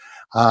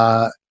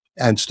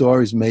 and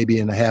stories maybe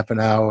in a half an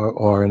hour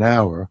or an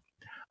hour.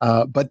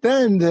 But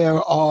then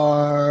there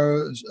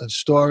are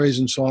stories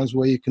and songs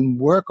where you can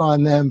work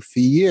on them for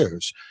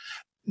years.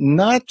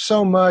 Not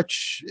so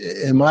much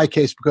in my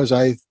case because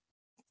I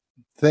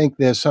think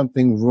there's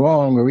something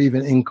wrong or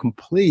even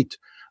incomplete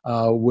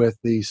with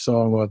the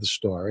song or the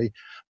story,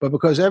 but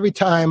because every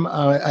time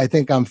I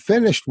think I'm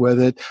finished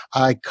with it,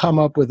 I come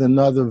up with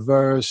another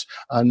verse,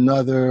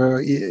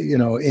 another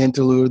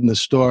interlude in the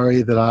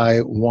story that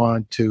I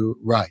want to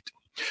write.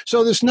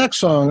 So this next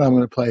song I'm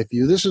going to play for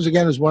you, this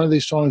is one of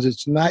these songs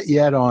that's not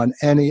yet on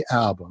any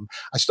album.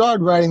 I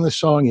started writing the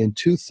song in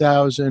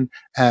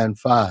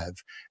 2005,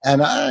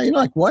 and I,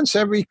 like once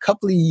every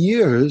couple of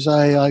years,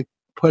 I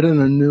put in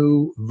a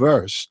new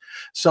verse.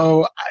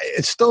 So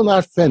it's still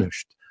not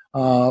finished,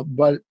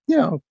 but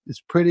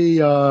it's pretty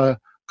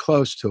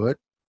close to it.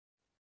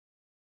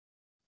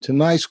 It's a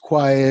nice,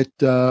 quiet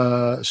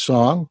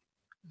song,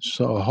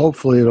 so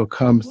hopefully it'll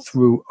come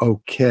through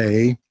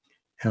okay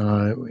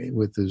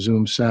with the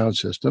Zoom sound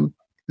system.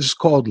 This is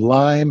called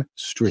Lime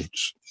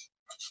Streets.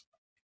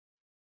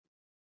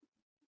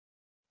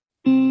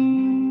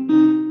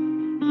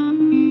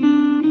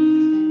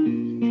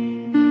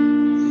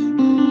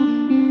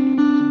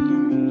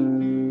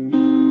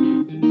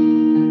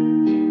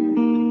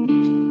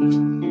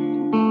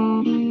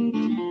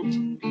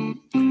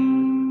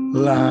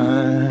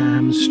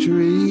 Lime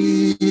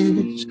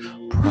streets,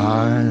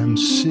 prime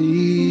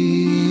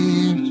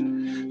seeds,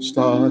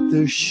 start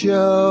the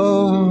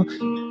show,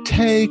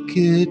 take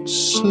it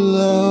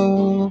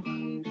slow.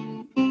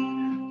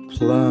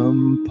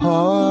 Plum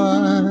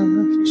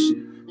parts,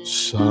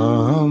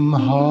 some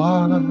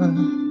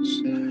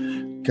hearts,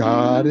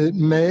 got it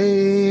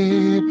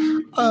made,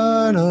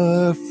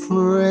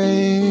 unafraid.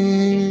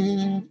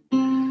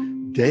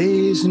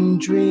 Days and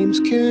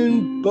dreams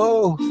can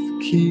both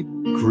keep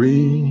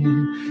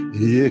green.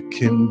 It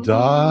can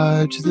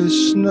dodge the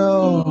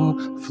snow,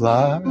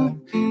 fly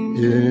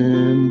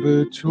in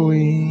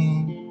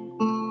between.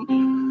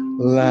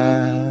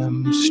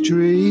 Lime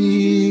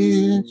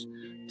streets,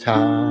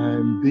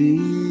 time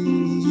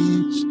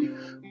beats,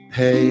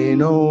 pay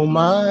no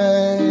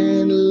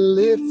mind,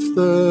 lift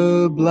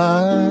the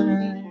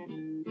blind.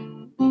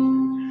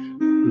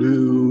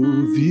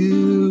 Blue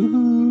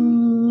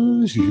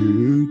views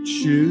you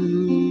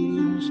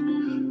choose,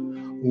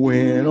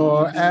 win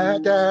or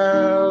out,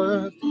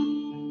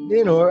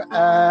 in or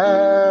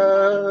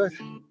out.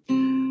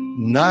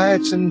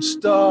 Nights and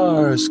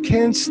stars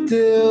can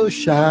still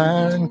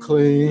shine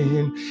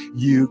clean.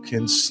 You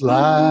can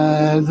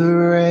slide the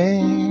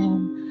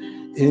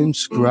rain,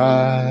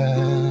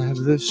 inscribe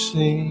the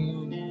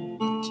scene.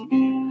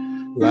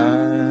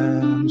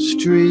 Lime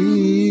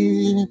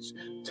streets,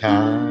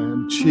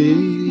 time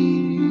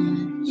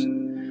cheats,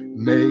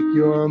 make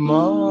your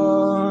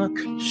mark,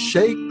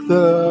 shake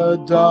the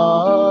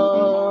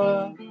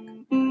dark.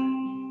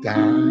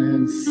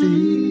 Dine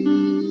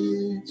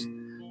seeds,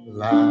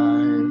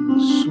 lime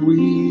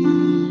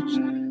sweets,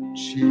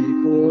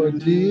 cheap or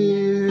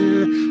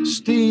dear,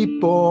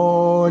 steep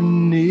or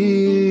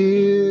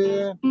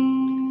near.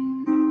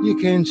 You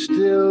can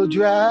still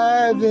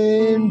drive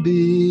in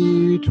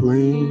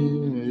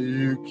between.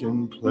 You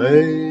can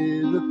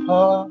play the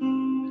part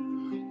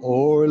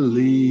or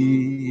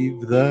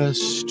leave the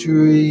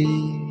street.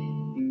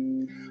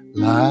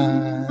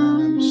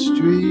 Lime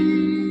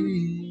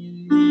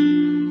street.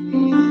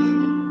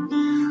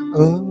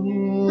 Oh.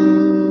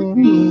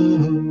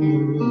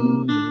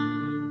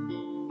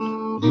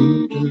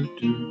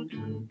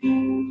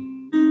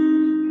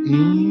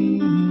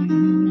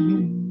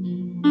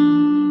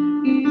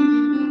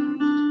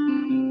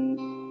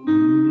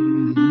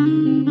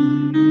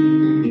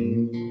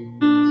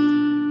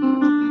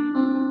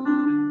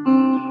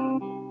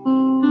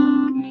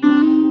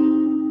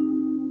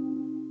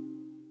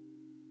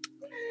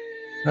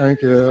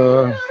 Thank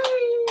you.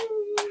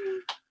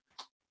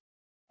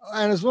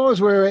 And as long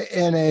as we're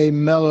in a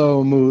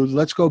mellow mood,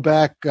 let's go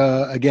back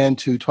again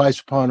to Twice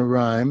Upon a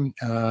Rhyme.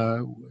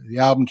 The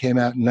album came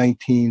out in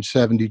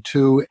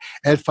 1972.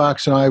 Ed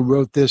Fox and I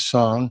wrote this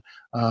song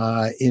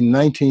in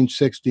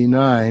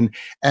 1969,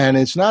 and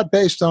it's not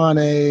based on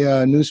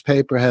a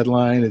newspaper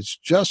headline. It's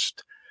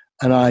just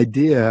an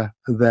idea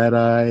that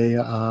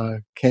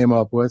I came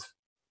up with.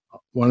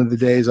 One of the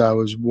days I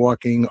was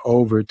walking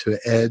over to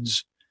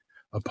Ed's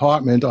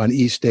apartment on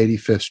East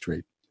 85th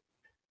Street.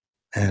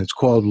 And it's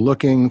called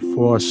Looking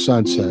for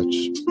Sunsets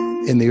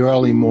in the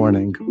Early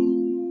Morning.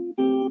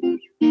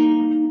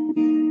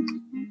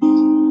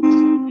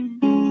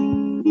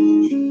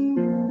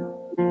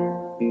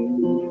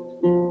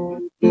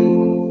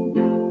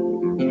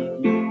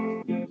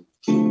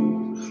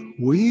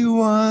 We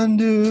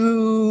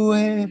wonder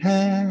wet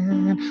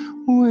and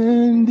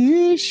windy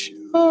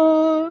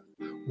shore,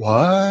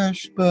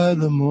 washed by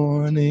the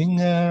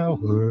morning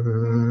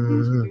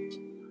hour,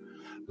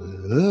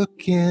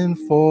 looking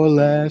for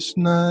last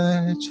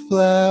night's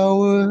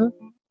flower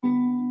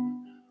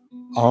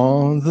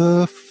on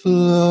the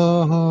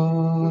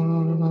floor.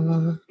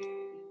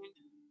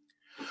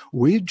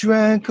 We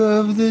drank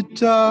of the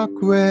dark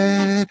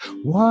red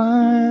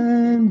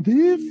wine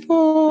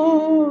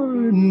before.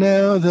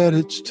 Now that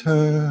it's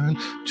turned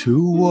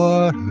to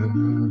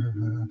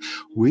water,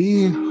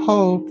 we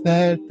hope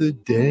that the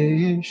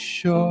day is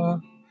short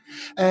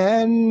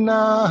and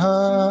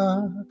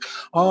knock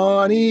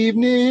on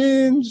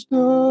evening's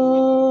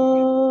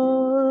door,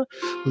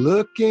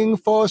 looking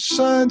for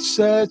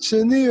sunsets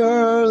in the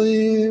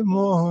early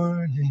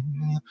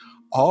morning,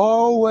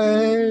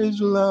 always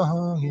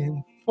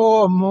longing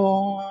for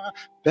more.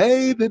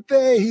 Baby,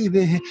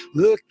 baby,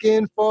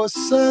 looking for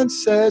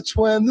sunsets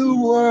when the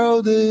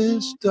world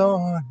is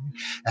dawning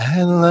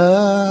and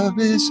love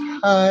is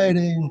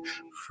hiding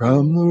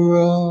from the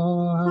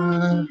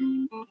roar.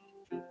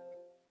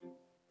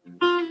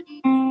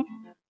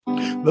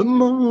 The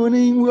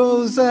morning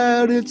rolls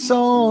out its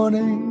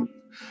awning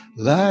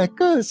like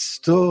a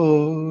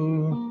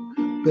store.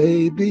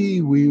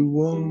 Baby, we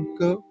won't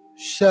go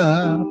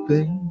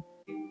shopping.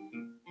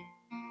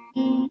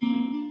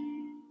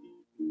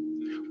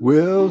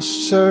 We'll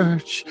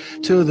search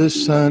till the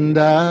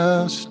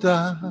sundial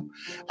stop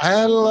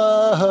and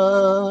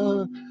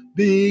love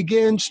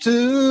begins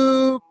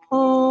to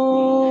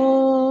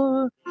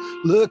pour.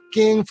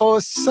 Looking for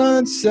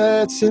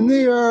sunsets in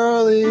the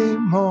early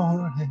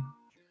morning,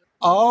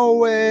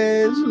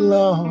 always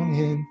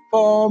longing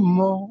for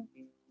more.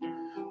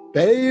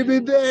 Baby,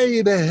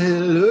 baby,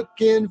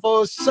 looking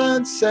for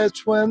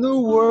sunsets when the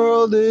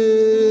world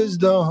is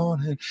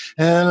dawning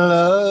and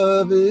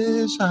love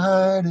is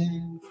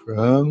hiding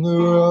from the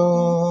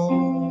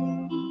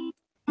road.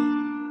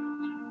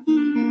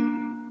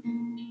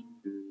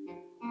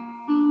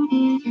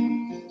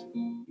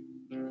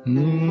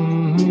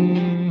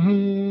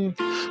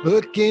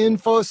 Looking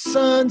for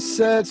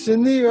sunsets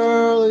in the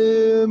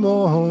early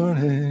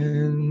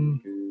morning.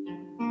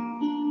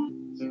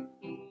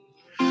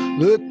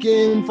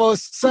 Looking for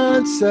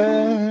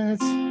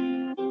sunsets.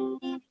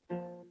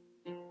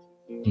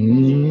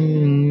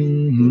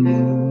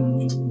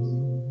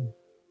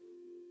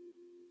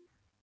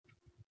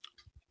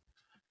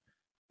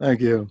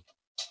 Thank you.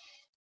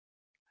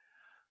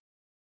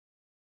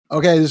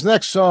 Okay, this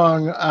next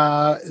song.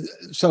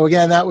 So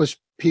again, that was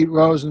Pete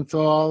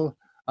Rosenthal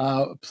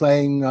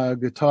playing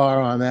guitar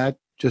on that,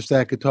 just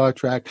that guitar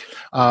track.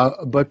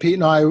 But Pete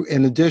and I,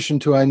 in addition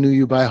to "I Knew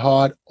You by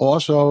Heart,"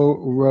 also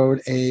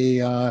wrote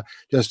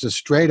just a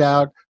straight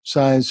out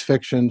science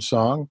fiction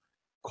song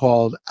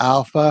called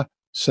Alpha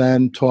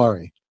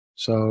Centauri.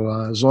 So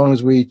as long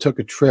as we took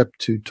a trip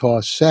to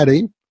Tor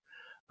Ceti,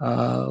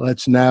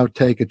 let's now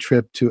take a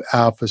trip to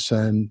Alpha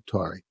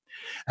Centauri.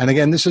 And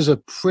again, this is a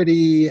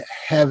pretty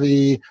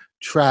heavy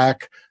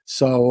track,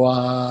 so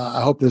I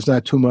hope there's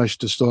not too much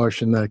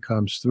distortion that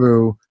comes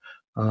through.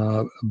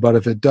 But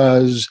if it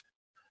does,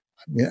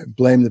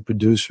 blame the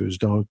producers,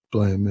 don't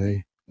blame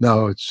me.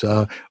 No, it's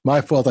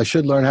my fault. I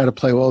should learn how to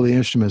play all the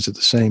instruments at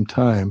the same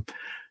time.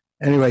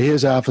 Anyway,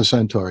 here's Alpha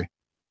Centauri.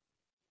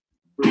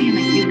 I am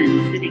a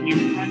human sitting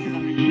in front of a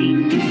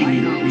machine. I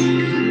know.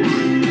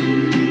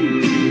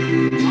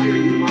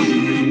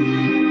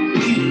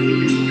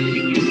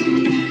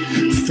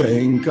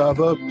 Think of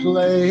a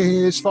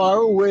place far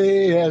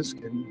away as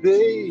can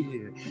be,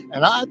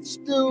 and I'd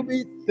still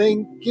be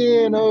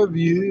thinking of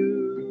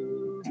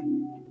you.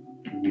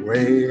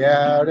 Way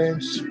out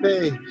in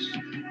space,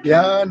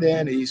 beyond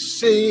any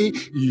sea,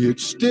 you'd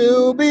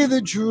still be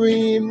the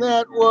dream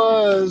that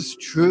was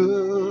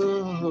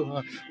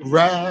true.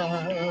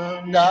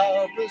 Round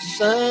Alpha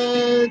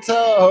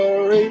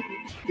Centauri,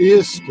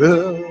 you're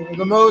still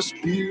the most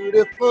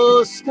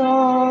beautiful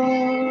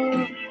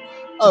star.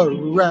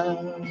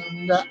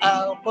 Around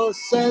Alpha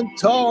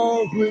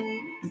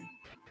Centauri,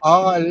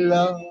 our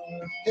love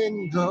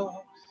can go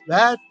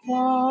that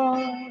far.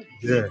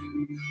 Yeah,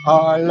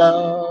 our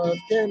love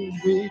can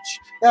reach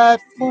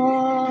that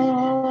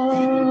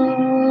far.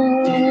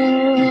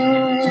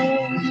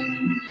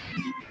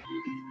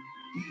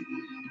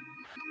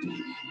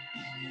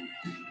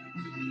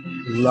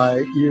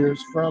 Light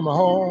years from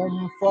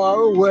home,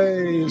 far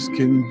away as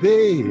can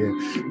be,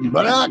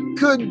 but I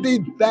could be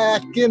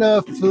back in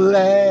a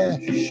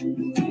flash.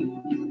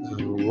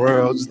 The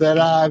worlds that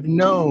I've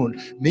known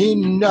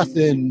mean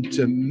nothing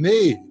to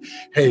me.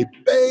 Hey,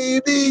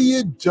 baby,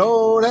 you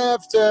don't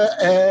have to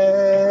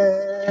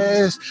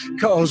ask,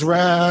 'cause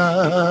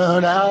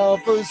round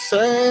Alpha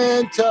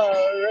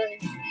Centauri,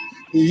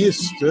 you're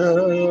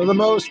still the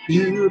most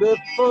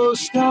beautiful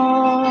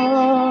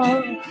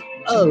star.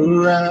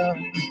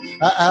 Around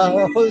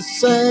Alpha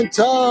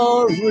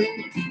Centauri,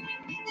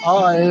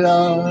 our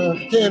love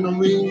can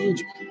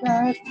reach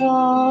that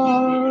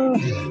far.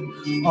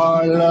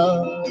 Our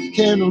love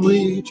can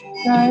reach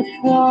that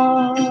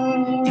far.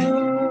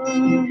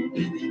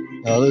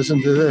 Now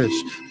listen to this.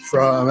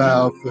 From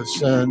Alpha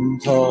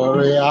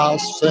Centauri, I'll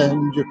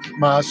send you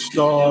my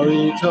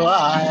story till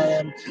I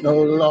am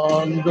no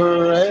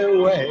longer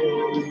away.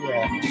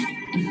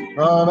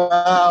 From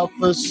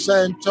Alpha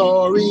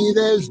Centauri,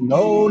 there's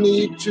no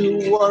need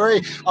to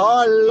worry.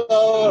 Our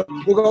love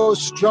will grow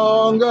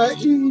stronger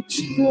each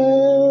day.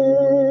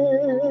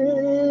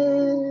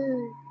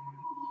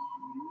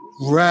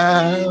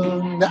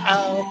 Round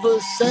Alpha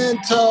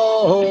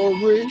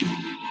Centauri,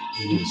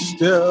 you're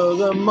still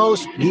the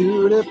most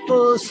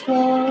beautiful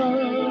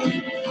star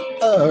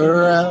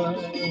around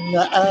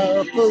the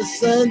Alpha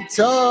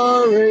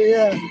Centauri.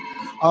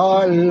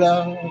 Our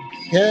love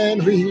can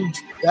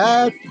reach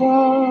that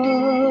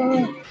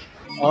far.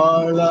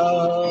 Our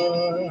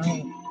love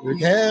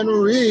can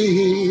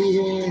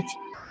reach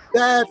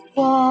that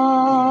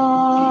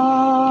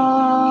far.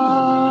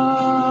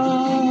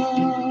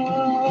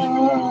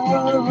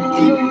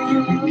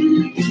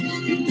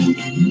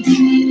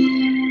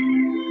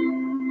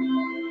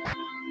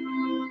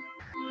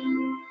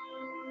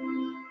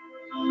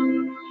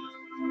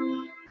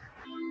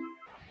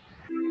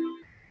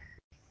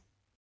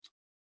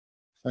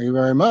 Thank you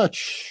very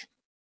much.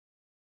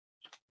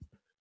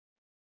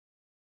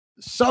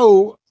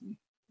 So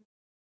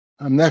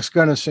I'm next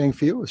going to sing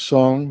for you a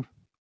song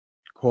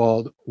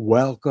called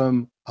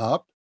Welcome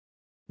Up.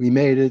 We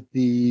made it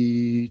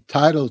the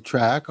title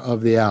track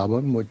of the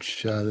album,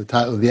 which the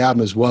title of the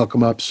album is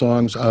Welcome Up,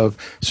 Songs of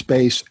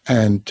Space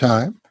and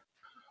Time.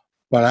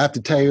 But I have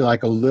to tell you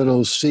like a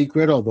little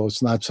secret, although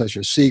it's not such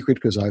a secret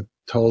because I've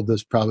told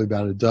this probably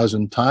about a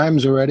dozen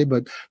times already,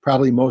 but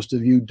probably most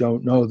of you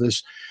don't know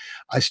this.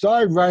 I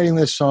started writing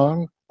this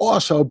song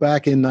also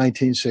back in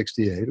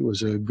 1968. It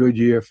was a good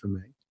year for me.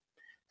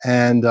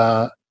 And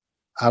I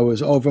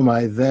was over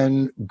my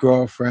then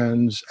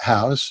girlfriend's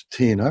house,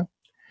 Tina,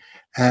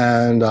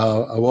 and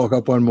I woke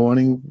up one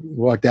morning,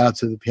 walked out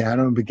to the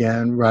piano and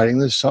began writing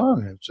this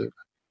song.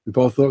 We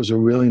both thought it was a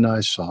really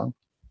nice song.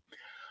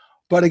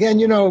 But again,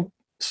 you know,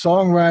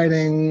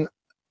 songwriting,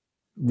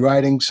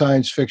 writing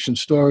science fiction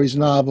stories,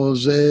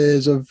 novels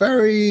is a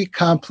very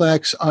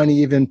complex,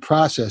 uneven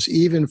process,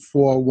 even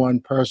for one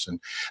person.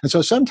 And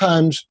so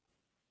sometimes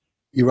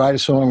you write a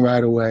song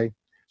right away.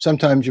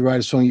 Sometimes you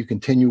write a song, you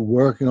continue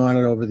working on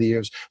it over the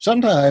years.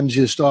 Sometimes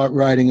you start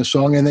writing a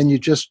song and then you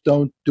just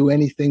don't do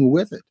anything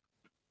with it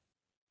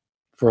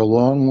for a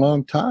long,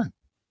 long time.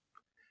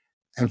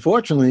 And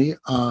fortunately,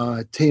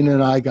 Tina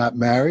and I got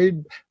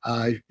married.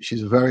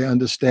 She's a very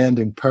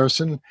understanding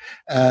person.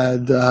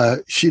 And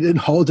she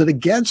didn't hold it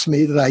against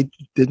me that I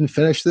didn't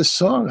finish this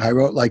song. I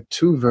wrote like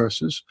 2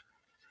 verses.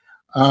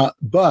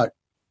 But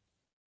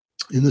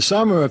in the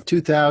summer of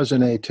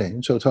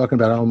 2018, so talking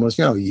about almost,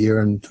 a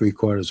year and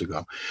 3/4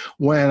 ago,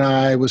 when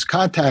I was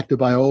contacted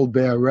by Old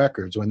Bear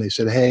Records, when they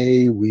said,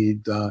 hey,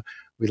 we'd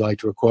like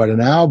to record an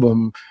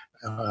album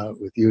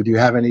with you. Do you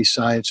have any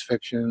science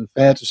fiction,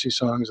 fantasy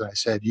songs? And I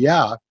said,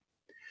 yeah.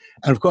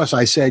 And of course,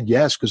 I said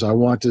yes because I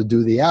wanted to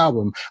do the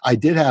album. I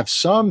did have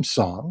some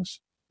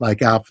songs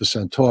like Alpha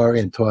Centauri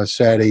and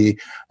Torsetti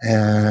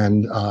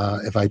and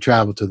If I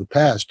Travel to the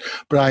Past,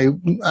 but I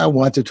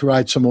wanted to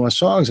write some more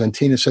songs. And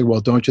Tina said,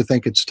 well, don't you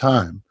think it's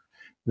time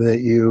that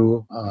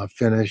you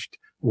finished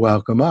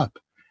Welcome Up?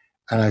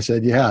 And I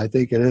said, yeah, I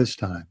think it is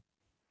time.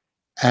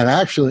 And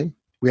actually,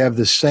 we have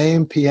the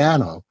same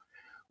piano,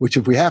 which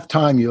if we have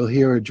time, you'll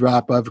hear a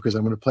drop of, because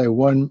I'm going to play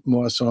one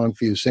more song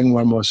for you, sing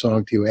one more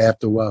song to you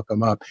after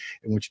Welcome Up,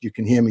 in which you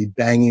can hear me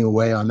banging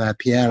away on that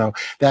piano.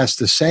 That's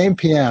the same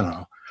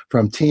piano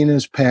from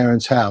Tina's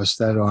parents' house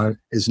that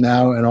is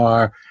now in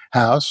our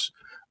house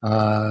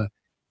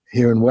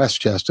here in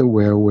Westchester,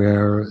 where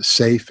we're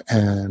safe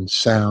and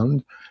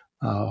sound,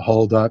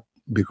 holed up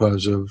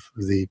because of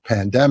the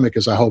pandemic,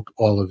 as I hope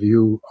all of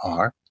you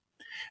are.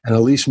 And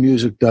at least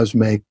music does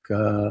make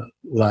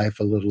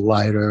life a little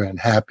lighter and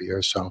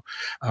happier. So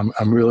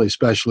I'm really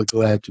especially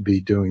glad to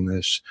be doing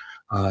this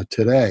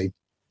today.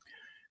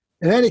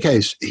 In any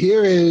case,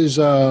 here is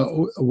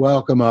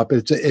Welcome Up.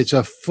 It's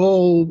a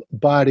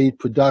full-bodied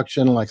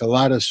production, like a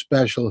lot of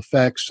special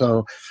effects.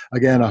 So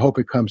again, I hope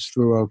it comes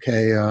through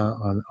okay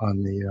on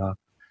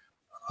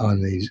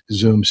the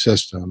Zoom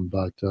system,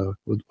 but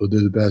we'll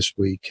do the best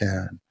we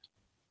can.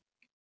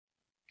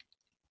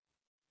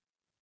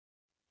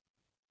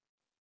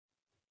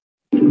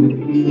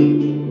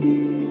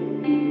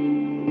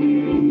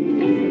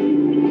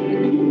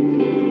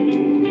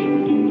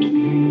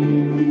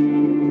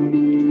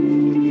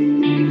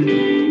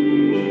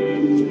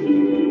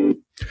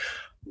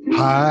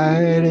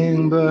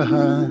 Hiding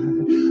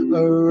behind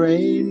a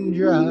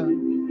raindrop,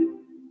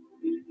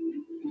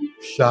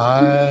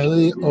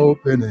 shyly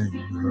opening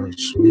her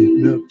sweet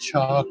milk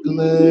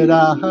chocolate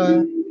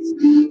eyes,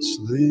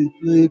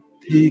 sleepily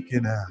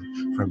peeking out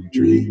from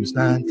dreams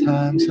 9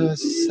 times her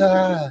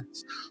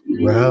size.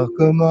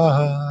 Welcome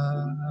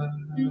Up.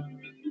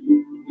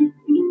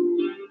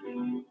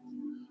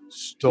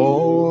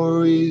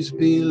 Stories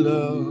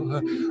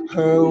below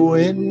her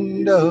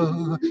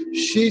window,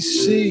 she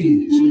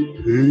sees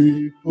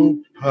people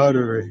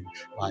puttering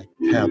like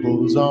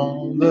pebbles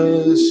on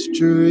the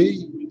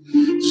street.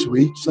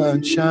 Sweet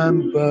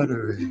sunshine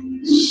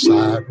buttering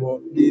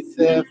sidewalk neath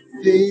their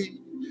feet.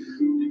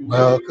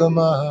 Welcome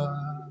up.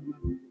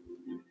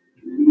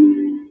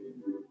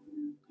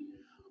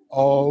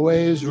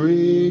 Always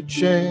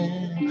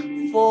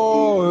reaching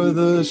for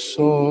the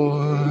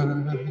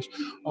source,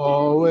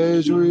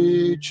 always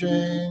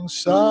reaching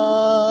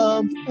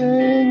something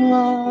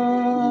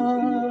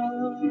lost.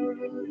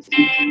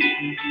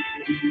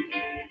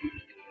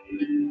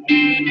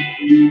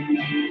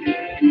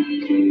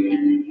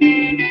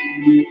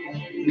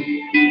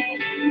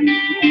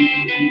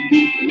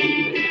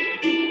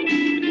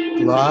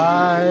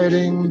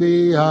 Gliding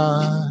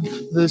beyond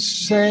the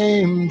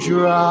same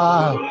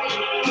drop.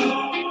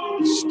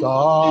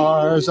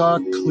 Stars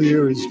are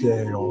clear as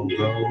day,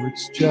 although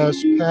it's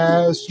just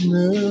past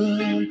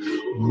noon.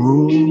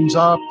 Moons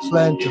are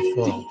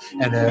plentiful,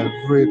 and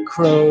every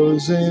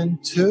crow's in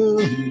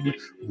tune.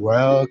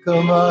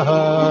 Welcome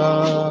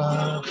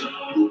up.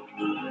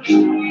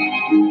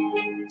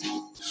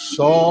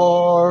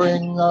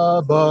 Soaring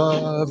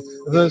above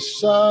the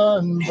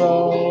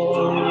sunbow.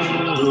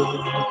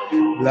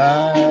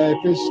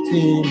 Life is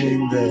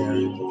teeming there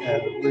in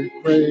every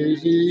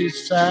crazy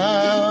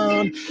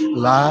sound.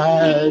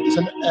 Life's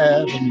an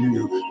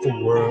avenue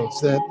for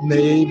worlds that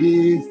may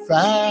be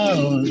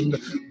found.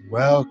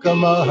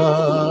 Welcome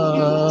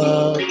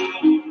up.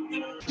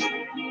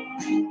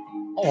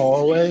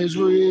 Always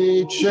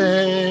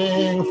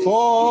reaching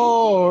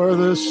for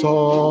the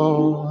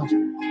source.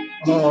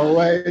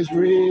 Always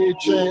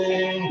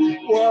reaching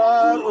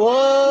what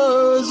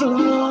was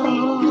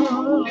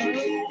lost.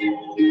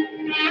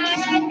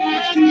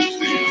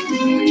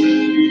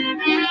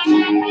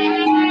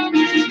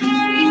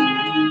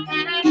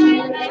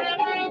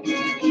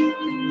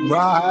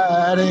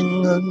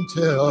 Riding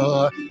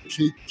until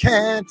she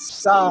can't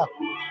stop.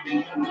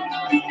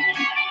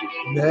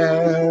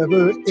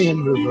 Never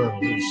in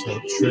reverse, the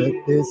trip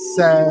is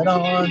set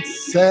on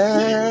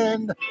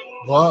sand.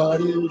 What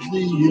is the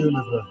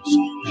universe,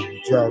 and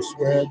just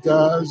where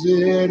does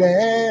it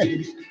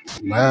end?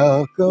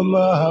 Welcome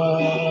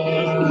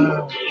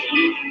up.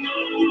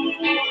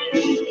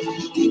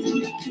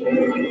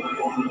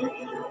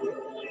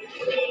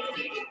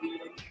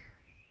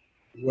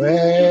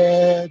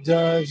 Where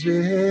does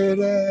it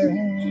end?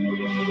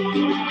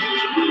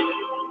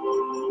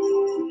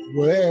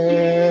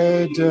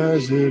 Where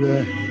does it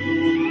end?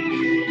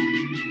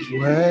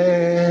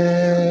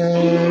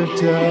 Where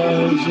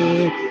does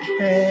it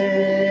end?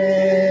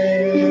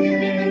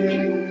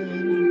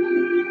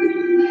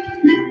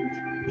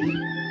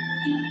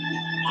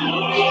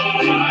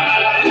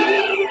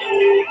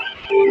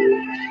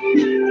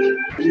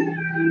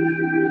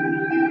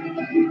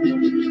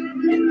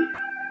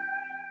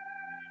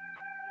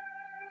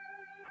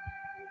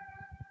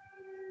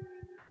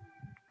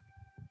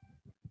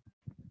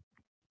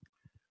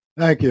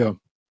 Thank you.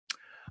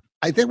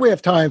 I think we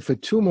have time for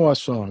two more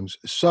songs.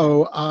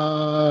 So,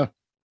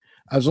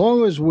 as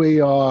long as we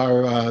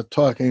are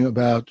talking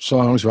about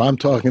songs, or I'm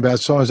talking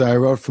about songs I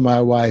wrote for my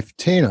wife,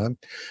 Tina,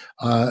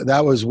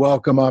 that was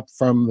Welcome Up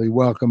from the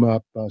Welcome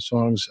Up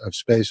Songs of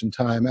Space and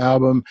Time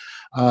album.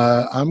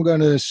 I'm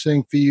going to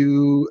sing for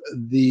you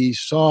the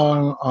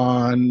song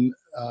on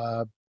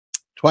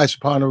Twice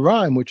Upon a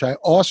Rhyme, which I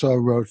also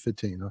wrote for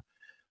Tina,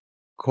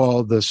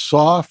 called The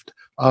Soft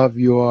of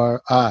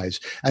Your Eyes.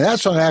 And that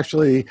song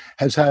actually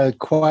has had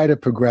quite a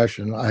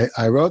progression.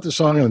 I wrote the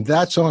song, and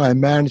that song I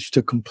managed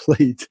to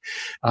complete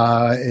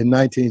in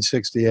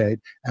 1968,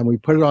 and we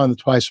put it on the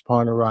Twice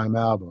Upon a Rhyme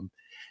album.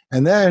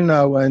 And then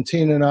when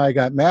Tina and I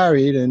got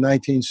married in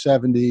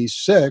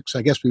 1976,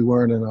 I guess we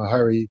weren't in a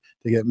hurry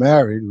to get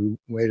married. We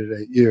waited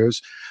 8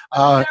 years.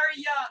 Very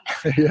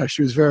young. Yeah,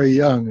 she was very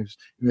young, as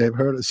you may have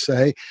heard us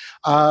say.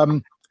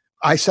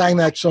 I sang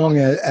that song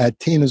at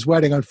Tina's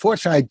wedding.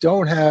 Unfortunately, I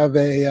don't have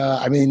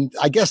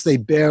I guess they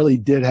barely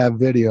did have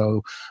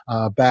video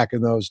back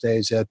in those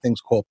days. They had things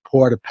called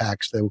porta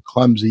packs. They were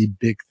clumsy,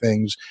 big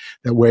things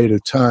that weighed a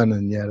ton,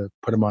 and you had to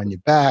put them on your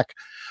back.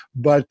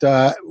 But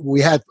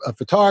we had a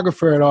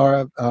photographer at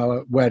our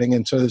wedding,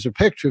 and so there's a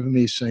picture of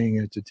me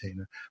singing it to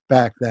Tina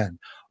back then.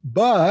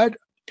 But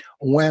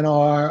when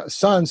our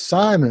son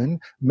Simon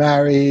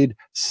married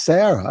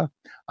Sarah,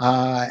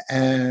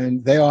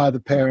 and they are the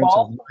parents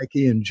of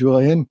Mikey and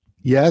Julian.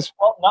 Yes?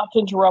 Well, not to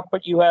interrupt,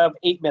 but you have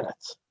 8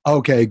 minutes.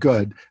 Okay,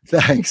 good.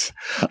 Thanks.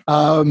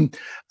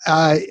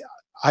 I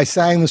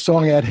sang the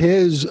song at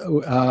his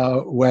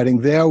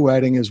wedding, their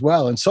wedding as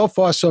well. And so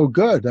far, so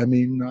good. I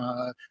mean,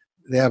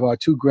 they have our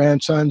two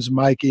grandsons,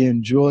 Mikey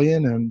and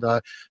Julian. And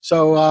the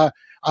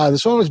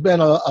song has been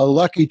a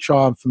lucky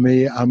charm for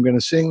me. I'm going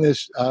to sing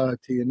this to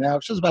you now.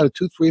 It's just about a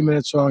 2-3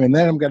 minute song, and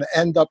then I'm going to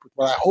end up with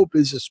what I hope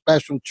is a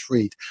special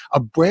treat, a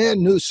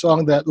brand new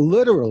song that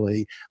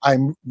literally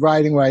I'm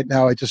writing right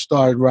now. I just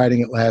started writing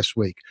it last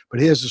week.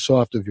 But here's The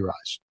Soft of Your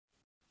Eyes.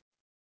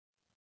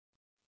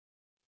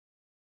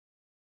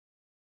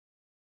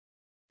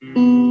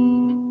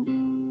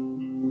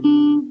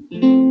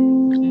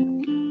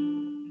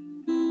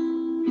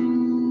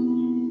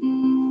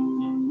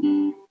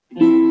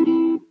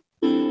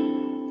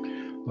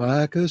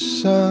 Like like a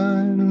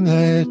sun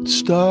that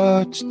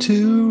starts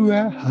to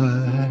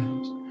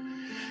rise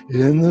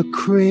in the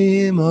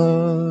cream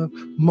of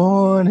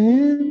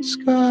morning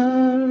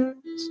skies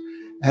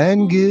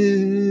and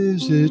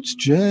gives its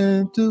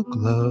gentle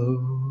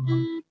glow.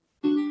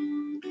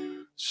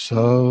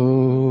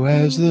 So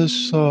as the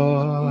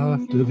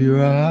soft of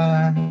your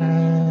eyes,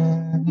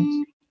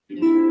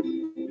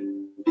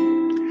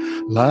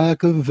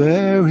 like a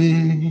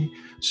very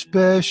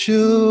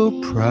special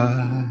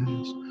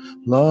prize,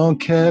 long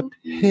kept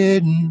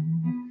hidden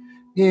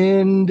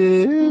in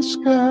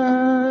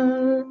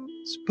disguise,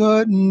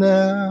 but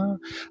now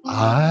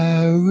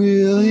I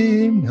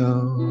really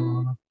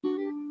know.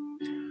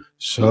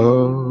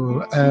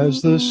 So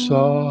as the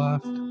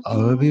soft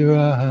of your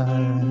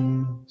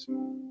eyes,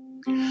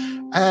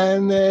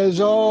 and there's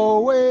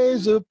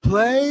always a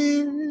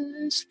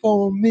place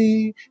for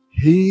me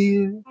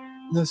here,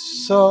 the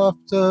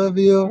soft of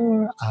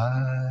your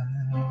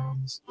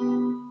eyes,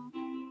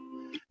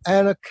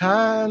 and a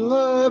kind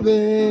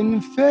loving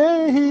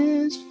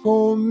face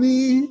for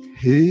me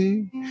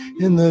here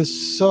in the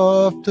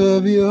soft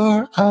of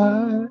your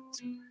eyes,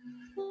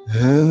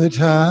 and the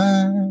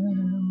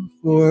time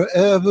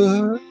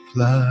forever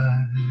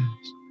flies,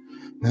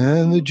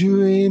 and the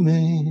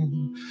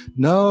dreaming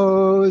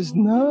knows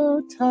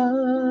no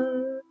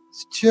time.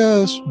 It's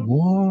just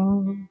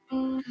warm,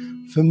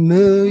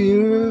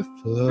 familiar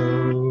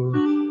flow.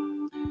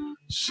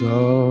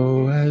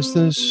 So as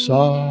the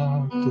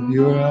soft of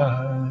your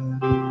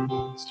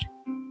eyes.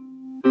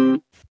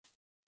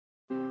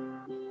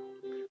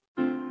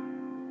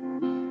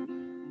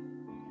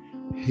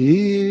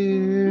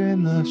 Here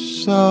in the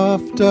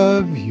soft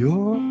of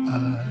your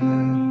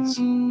eyes.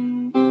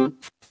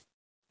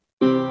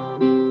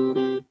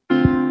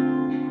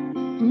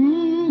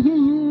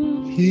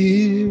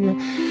 Here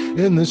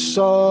in the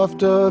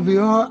soft of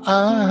your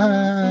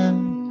eyes,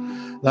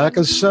 like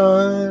a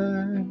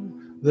sun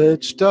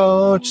that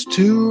starts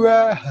to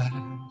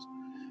rise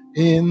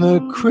in the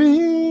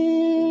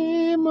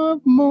cream of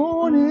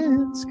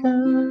morning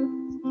skies,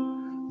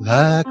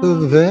 like a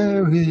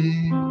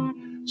very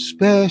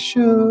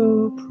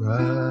special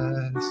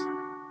prize.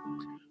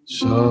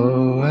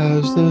 So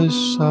as the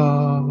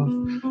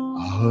soft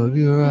of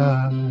your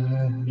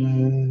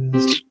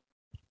eyes.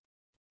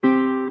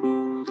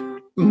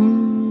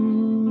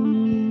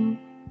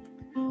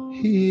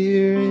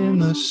 Here in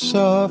the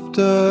soft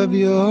of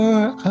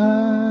your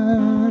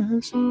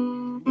eyes.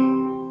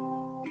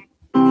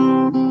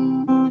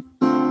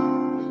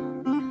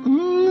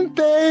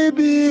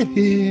 Baby,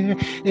 here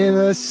in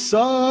the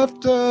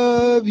soft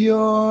of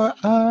your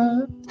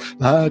eyes,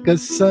 like a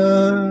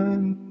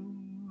sun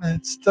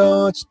that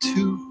starts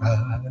to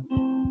rise.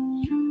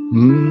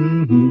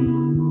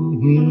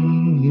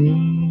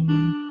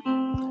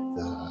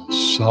 The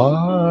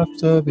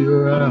soft of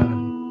your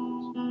eyes.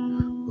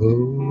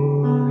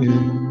 Oh,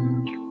 yeah.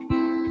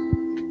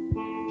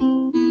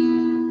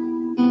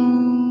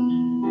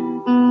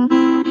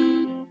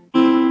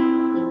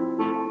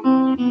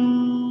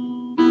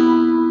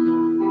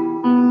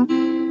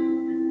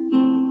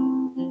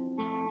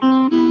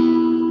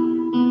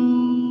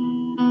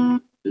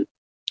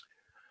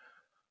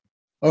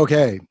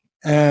 Okay,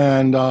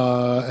 and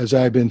as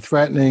I've been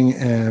threatening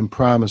and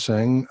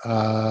promising,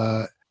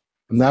 I'm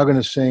now going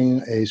to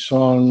sing a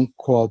song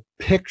called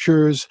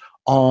Pictures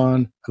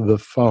on the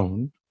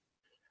Phone,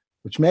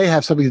 which may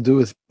have something to do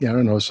with, I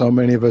don't know, so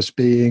many of us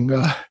being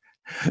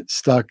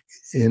stuck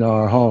in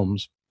our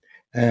homes.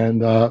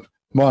 And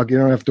Mark, you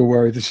don't have to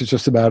worry. This is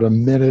just about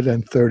 1 minute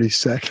and 30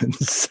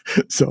 seconds,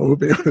 so we'll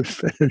be able to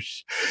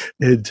finish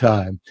in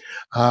time.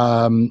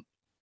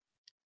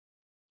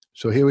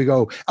 So here we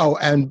go. Oh,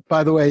 and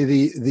by the way,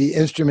 the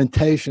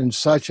instrumentation,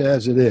 such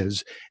as it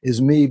is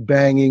me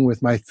banging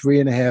with my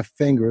 3.5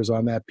 fingers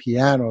on that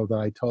piano that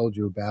I told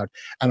you about.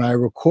 And I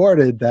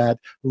recorded that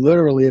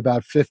literally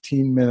about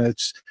 15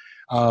 minutes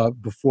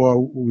before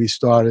we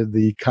started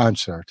the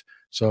concert.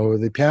 So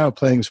the piano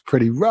playing is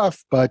pretty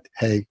rough, but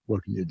hey,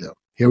 what can you do?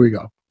 Here we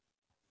go.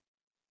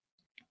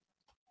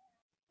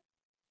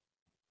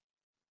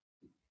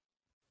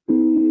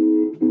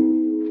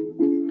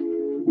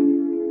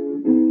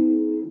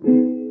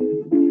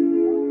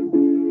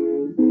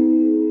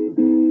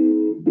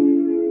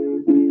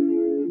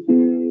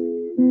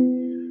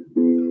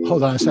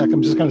 Hold on a sec.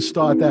 I'm just going to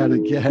start that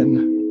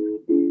again.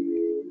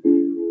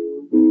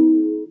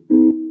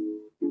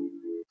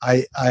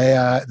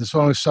 The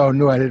song is so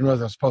new, I didn't know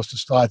that I was supposed to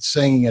start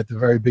singing at the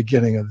very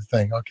beginning of the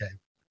thing. Okay,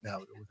 now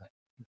we'll go with that.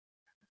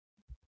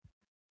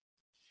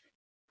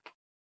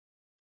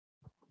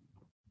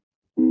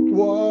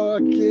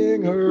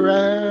 Walking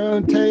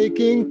around,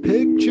 taking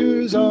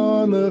pictures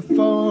on the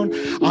phone.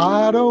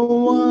 I don't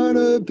want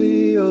to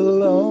be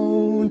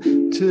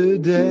alone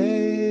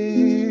today.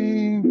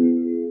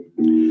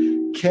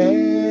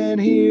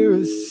 Can't hear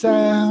a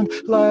sound,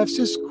 life's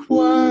as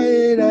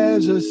quiet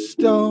as a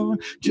stone,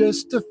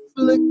 just a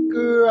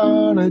flicker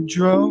on a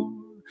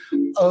drone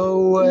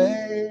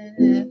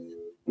away.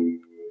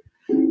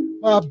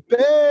 My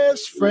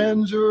best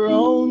friends are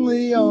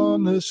only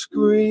on the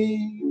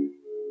screen.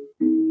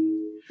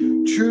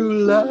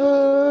 True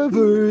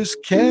lovers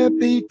can't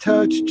be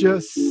touched,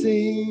 just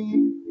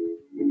seen.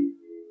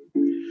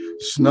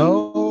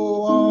 Snow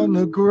on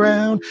the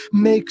ground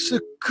makes a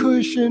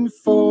cushion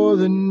for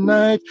the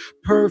night,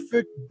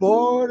 perfect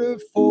border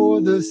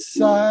for the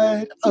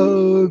sight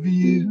of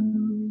you.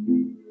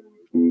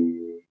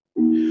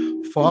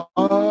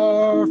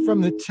 Far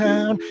from the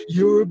town,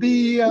 you're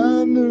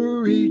beyond the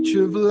reach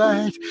of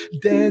light,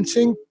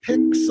 dancing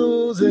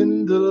pixels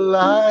in the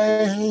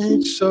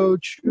light so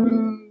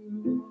true.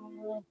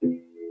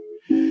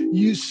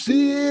 You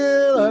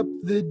seal up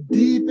the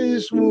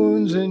deepest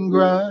wounds and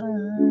grind.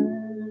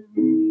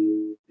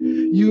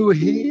 You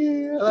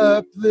heal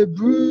up the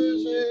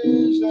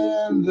bruises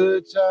and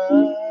the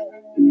time.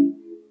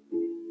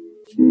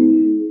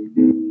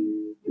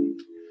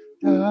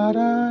 Da,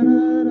 da,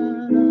 da, da, da.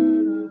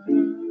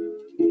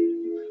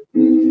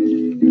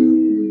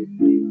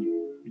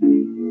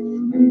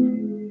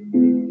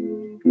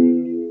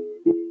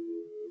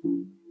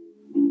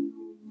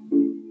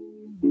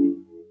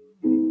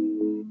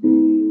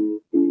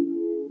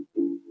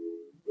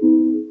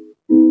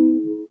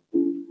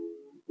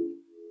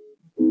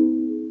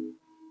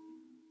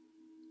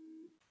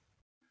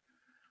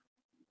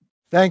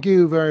 Thank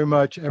you very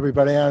much,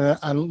 everybody.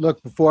 And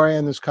look, before I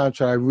end this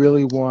concert, I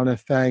really want to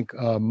thank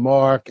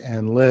Mark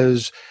and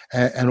Liz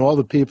and all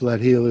the people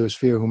at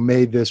Heliosphere who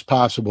made this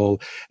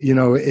possible. You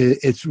know,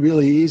 it's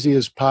really easy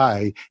as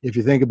pie, if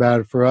you think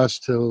about it, for us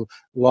to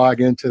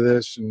log into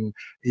this, and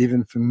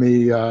even for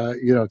me,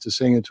 to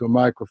sing into a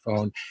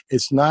microphone.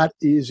 It's not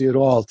easy at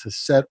all to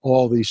set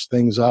all these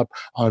things up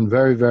on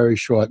very, very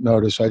short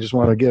notice. I just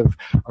want to give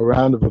a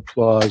round of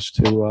applause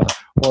to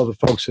all the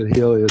folks at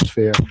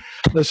Heliosphere.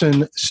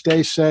 Listen,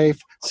 stay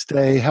safe,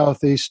 stay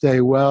healthy,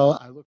 stay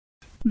well.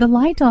 The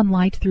Light on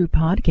Light Through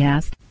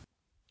podcast.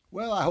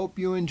 Well, I hope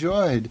you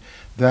enjoyed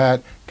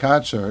that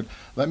concert.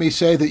 Let me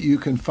say that you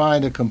can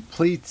find a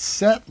complete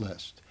set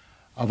list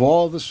of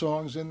all the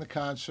songs in the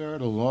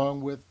concert,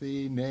 along with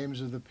the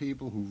names of the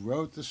people who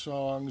wrote the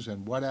songs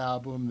and what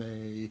album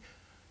they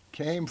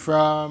came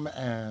from,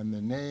 and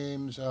the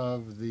names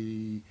of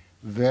the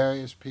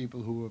various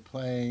people who were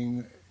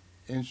playing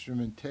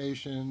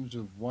instrumentations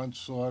of one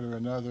sort or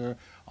another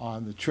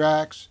on the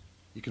tracks.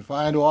 You can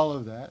find all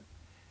of that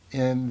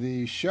in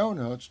the show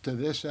notes to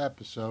this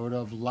episode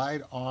of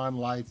Light On,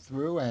 Light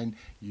Through, and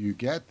you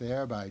get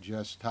there by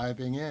just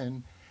typing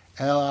in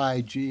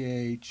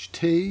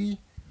LIGHTON,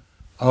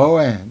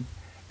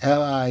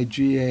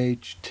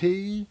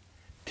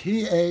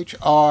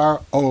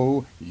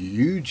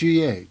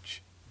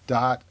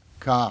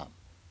 LIGHTTHROUGH.com.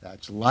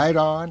 That's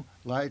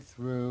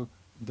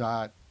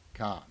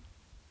lightonlightthrough.com.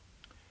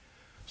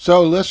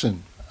 So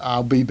listen,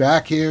 I'll be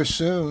back here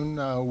soon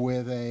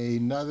with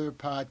another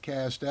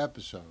podcast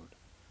episode.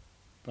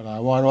 But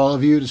I want all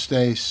of you to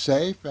stay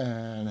safe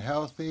and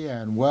healthy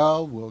and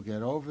well. We'll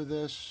get over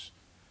this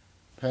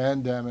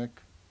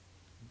pandemic.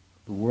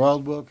 The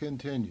world will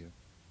continue.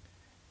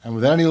 And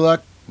with any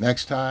luck,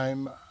 next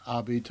time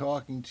I'll be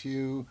talking to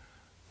you,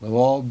 we'll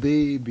all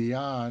be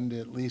beyond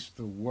at least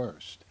the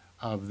worst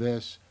of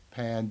this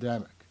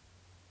pandemic.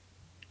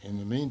 In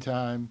the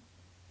meantime,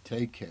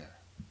 take care.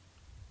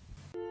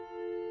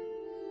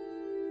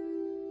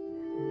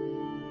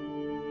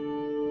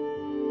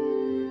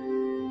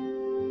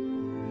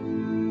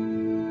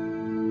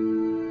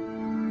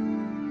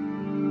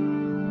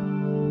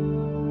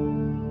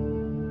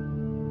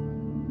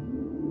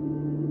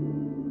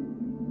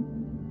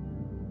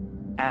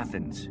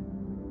 Athens,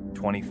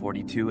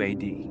 2042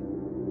 AD.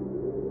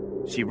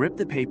 She ripped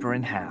the paper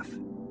in half,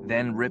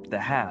 then ripped the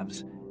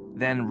halves,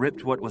 then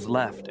ripped what was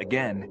left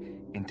again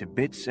into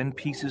bits and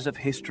pieces of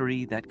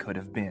history that could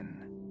have been.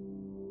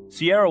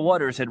 Sierra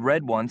Waters had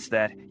read once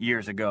that,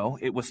 years ago,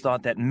 it was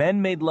thought that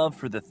men made love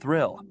for the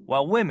thrill,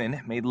 while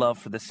women made love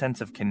for the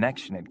sense of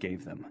connection it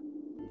gave them.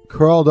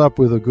 Curled Up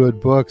with a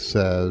Good Book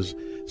says,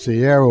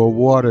 Sierra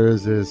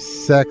Waters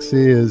is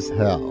sexy as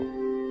hell.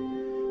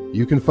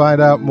 You can find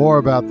out more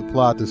about The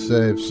Plot to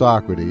Save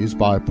Socrates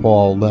by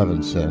Paul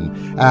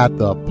Levinson at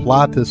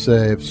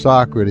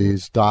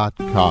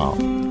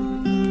theplottosavesocrates.com.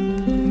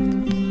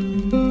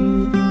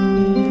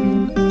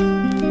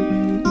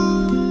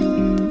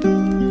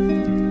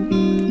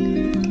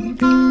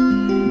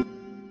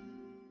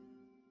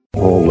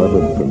 Paul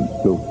Levinson's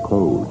Silk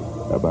Code,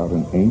 about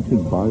an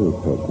ancient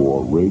biotech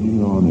war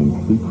raging on in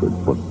secret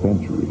for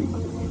centuries.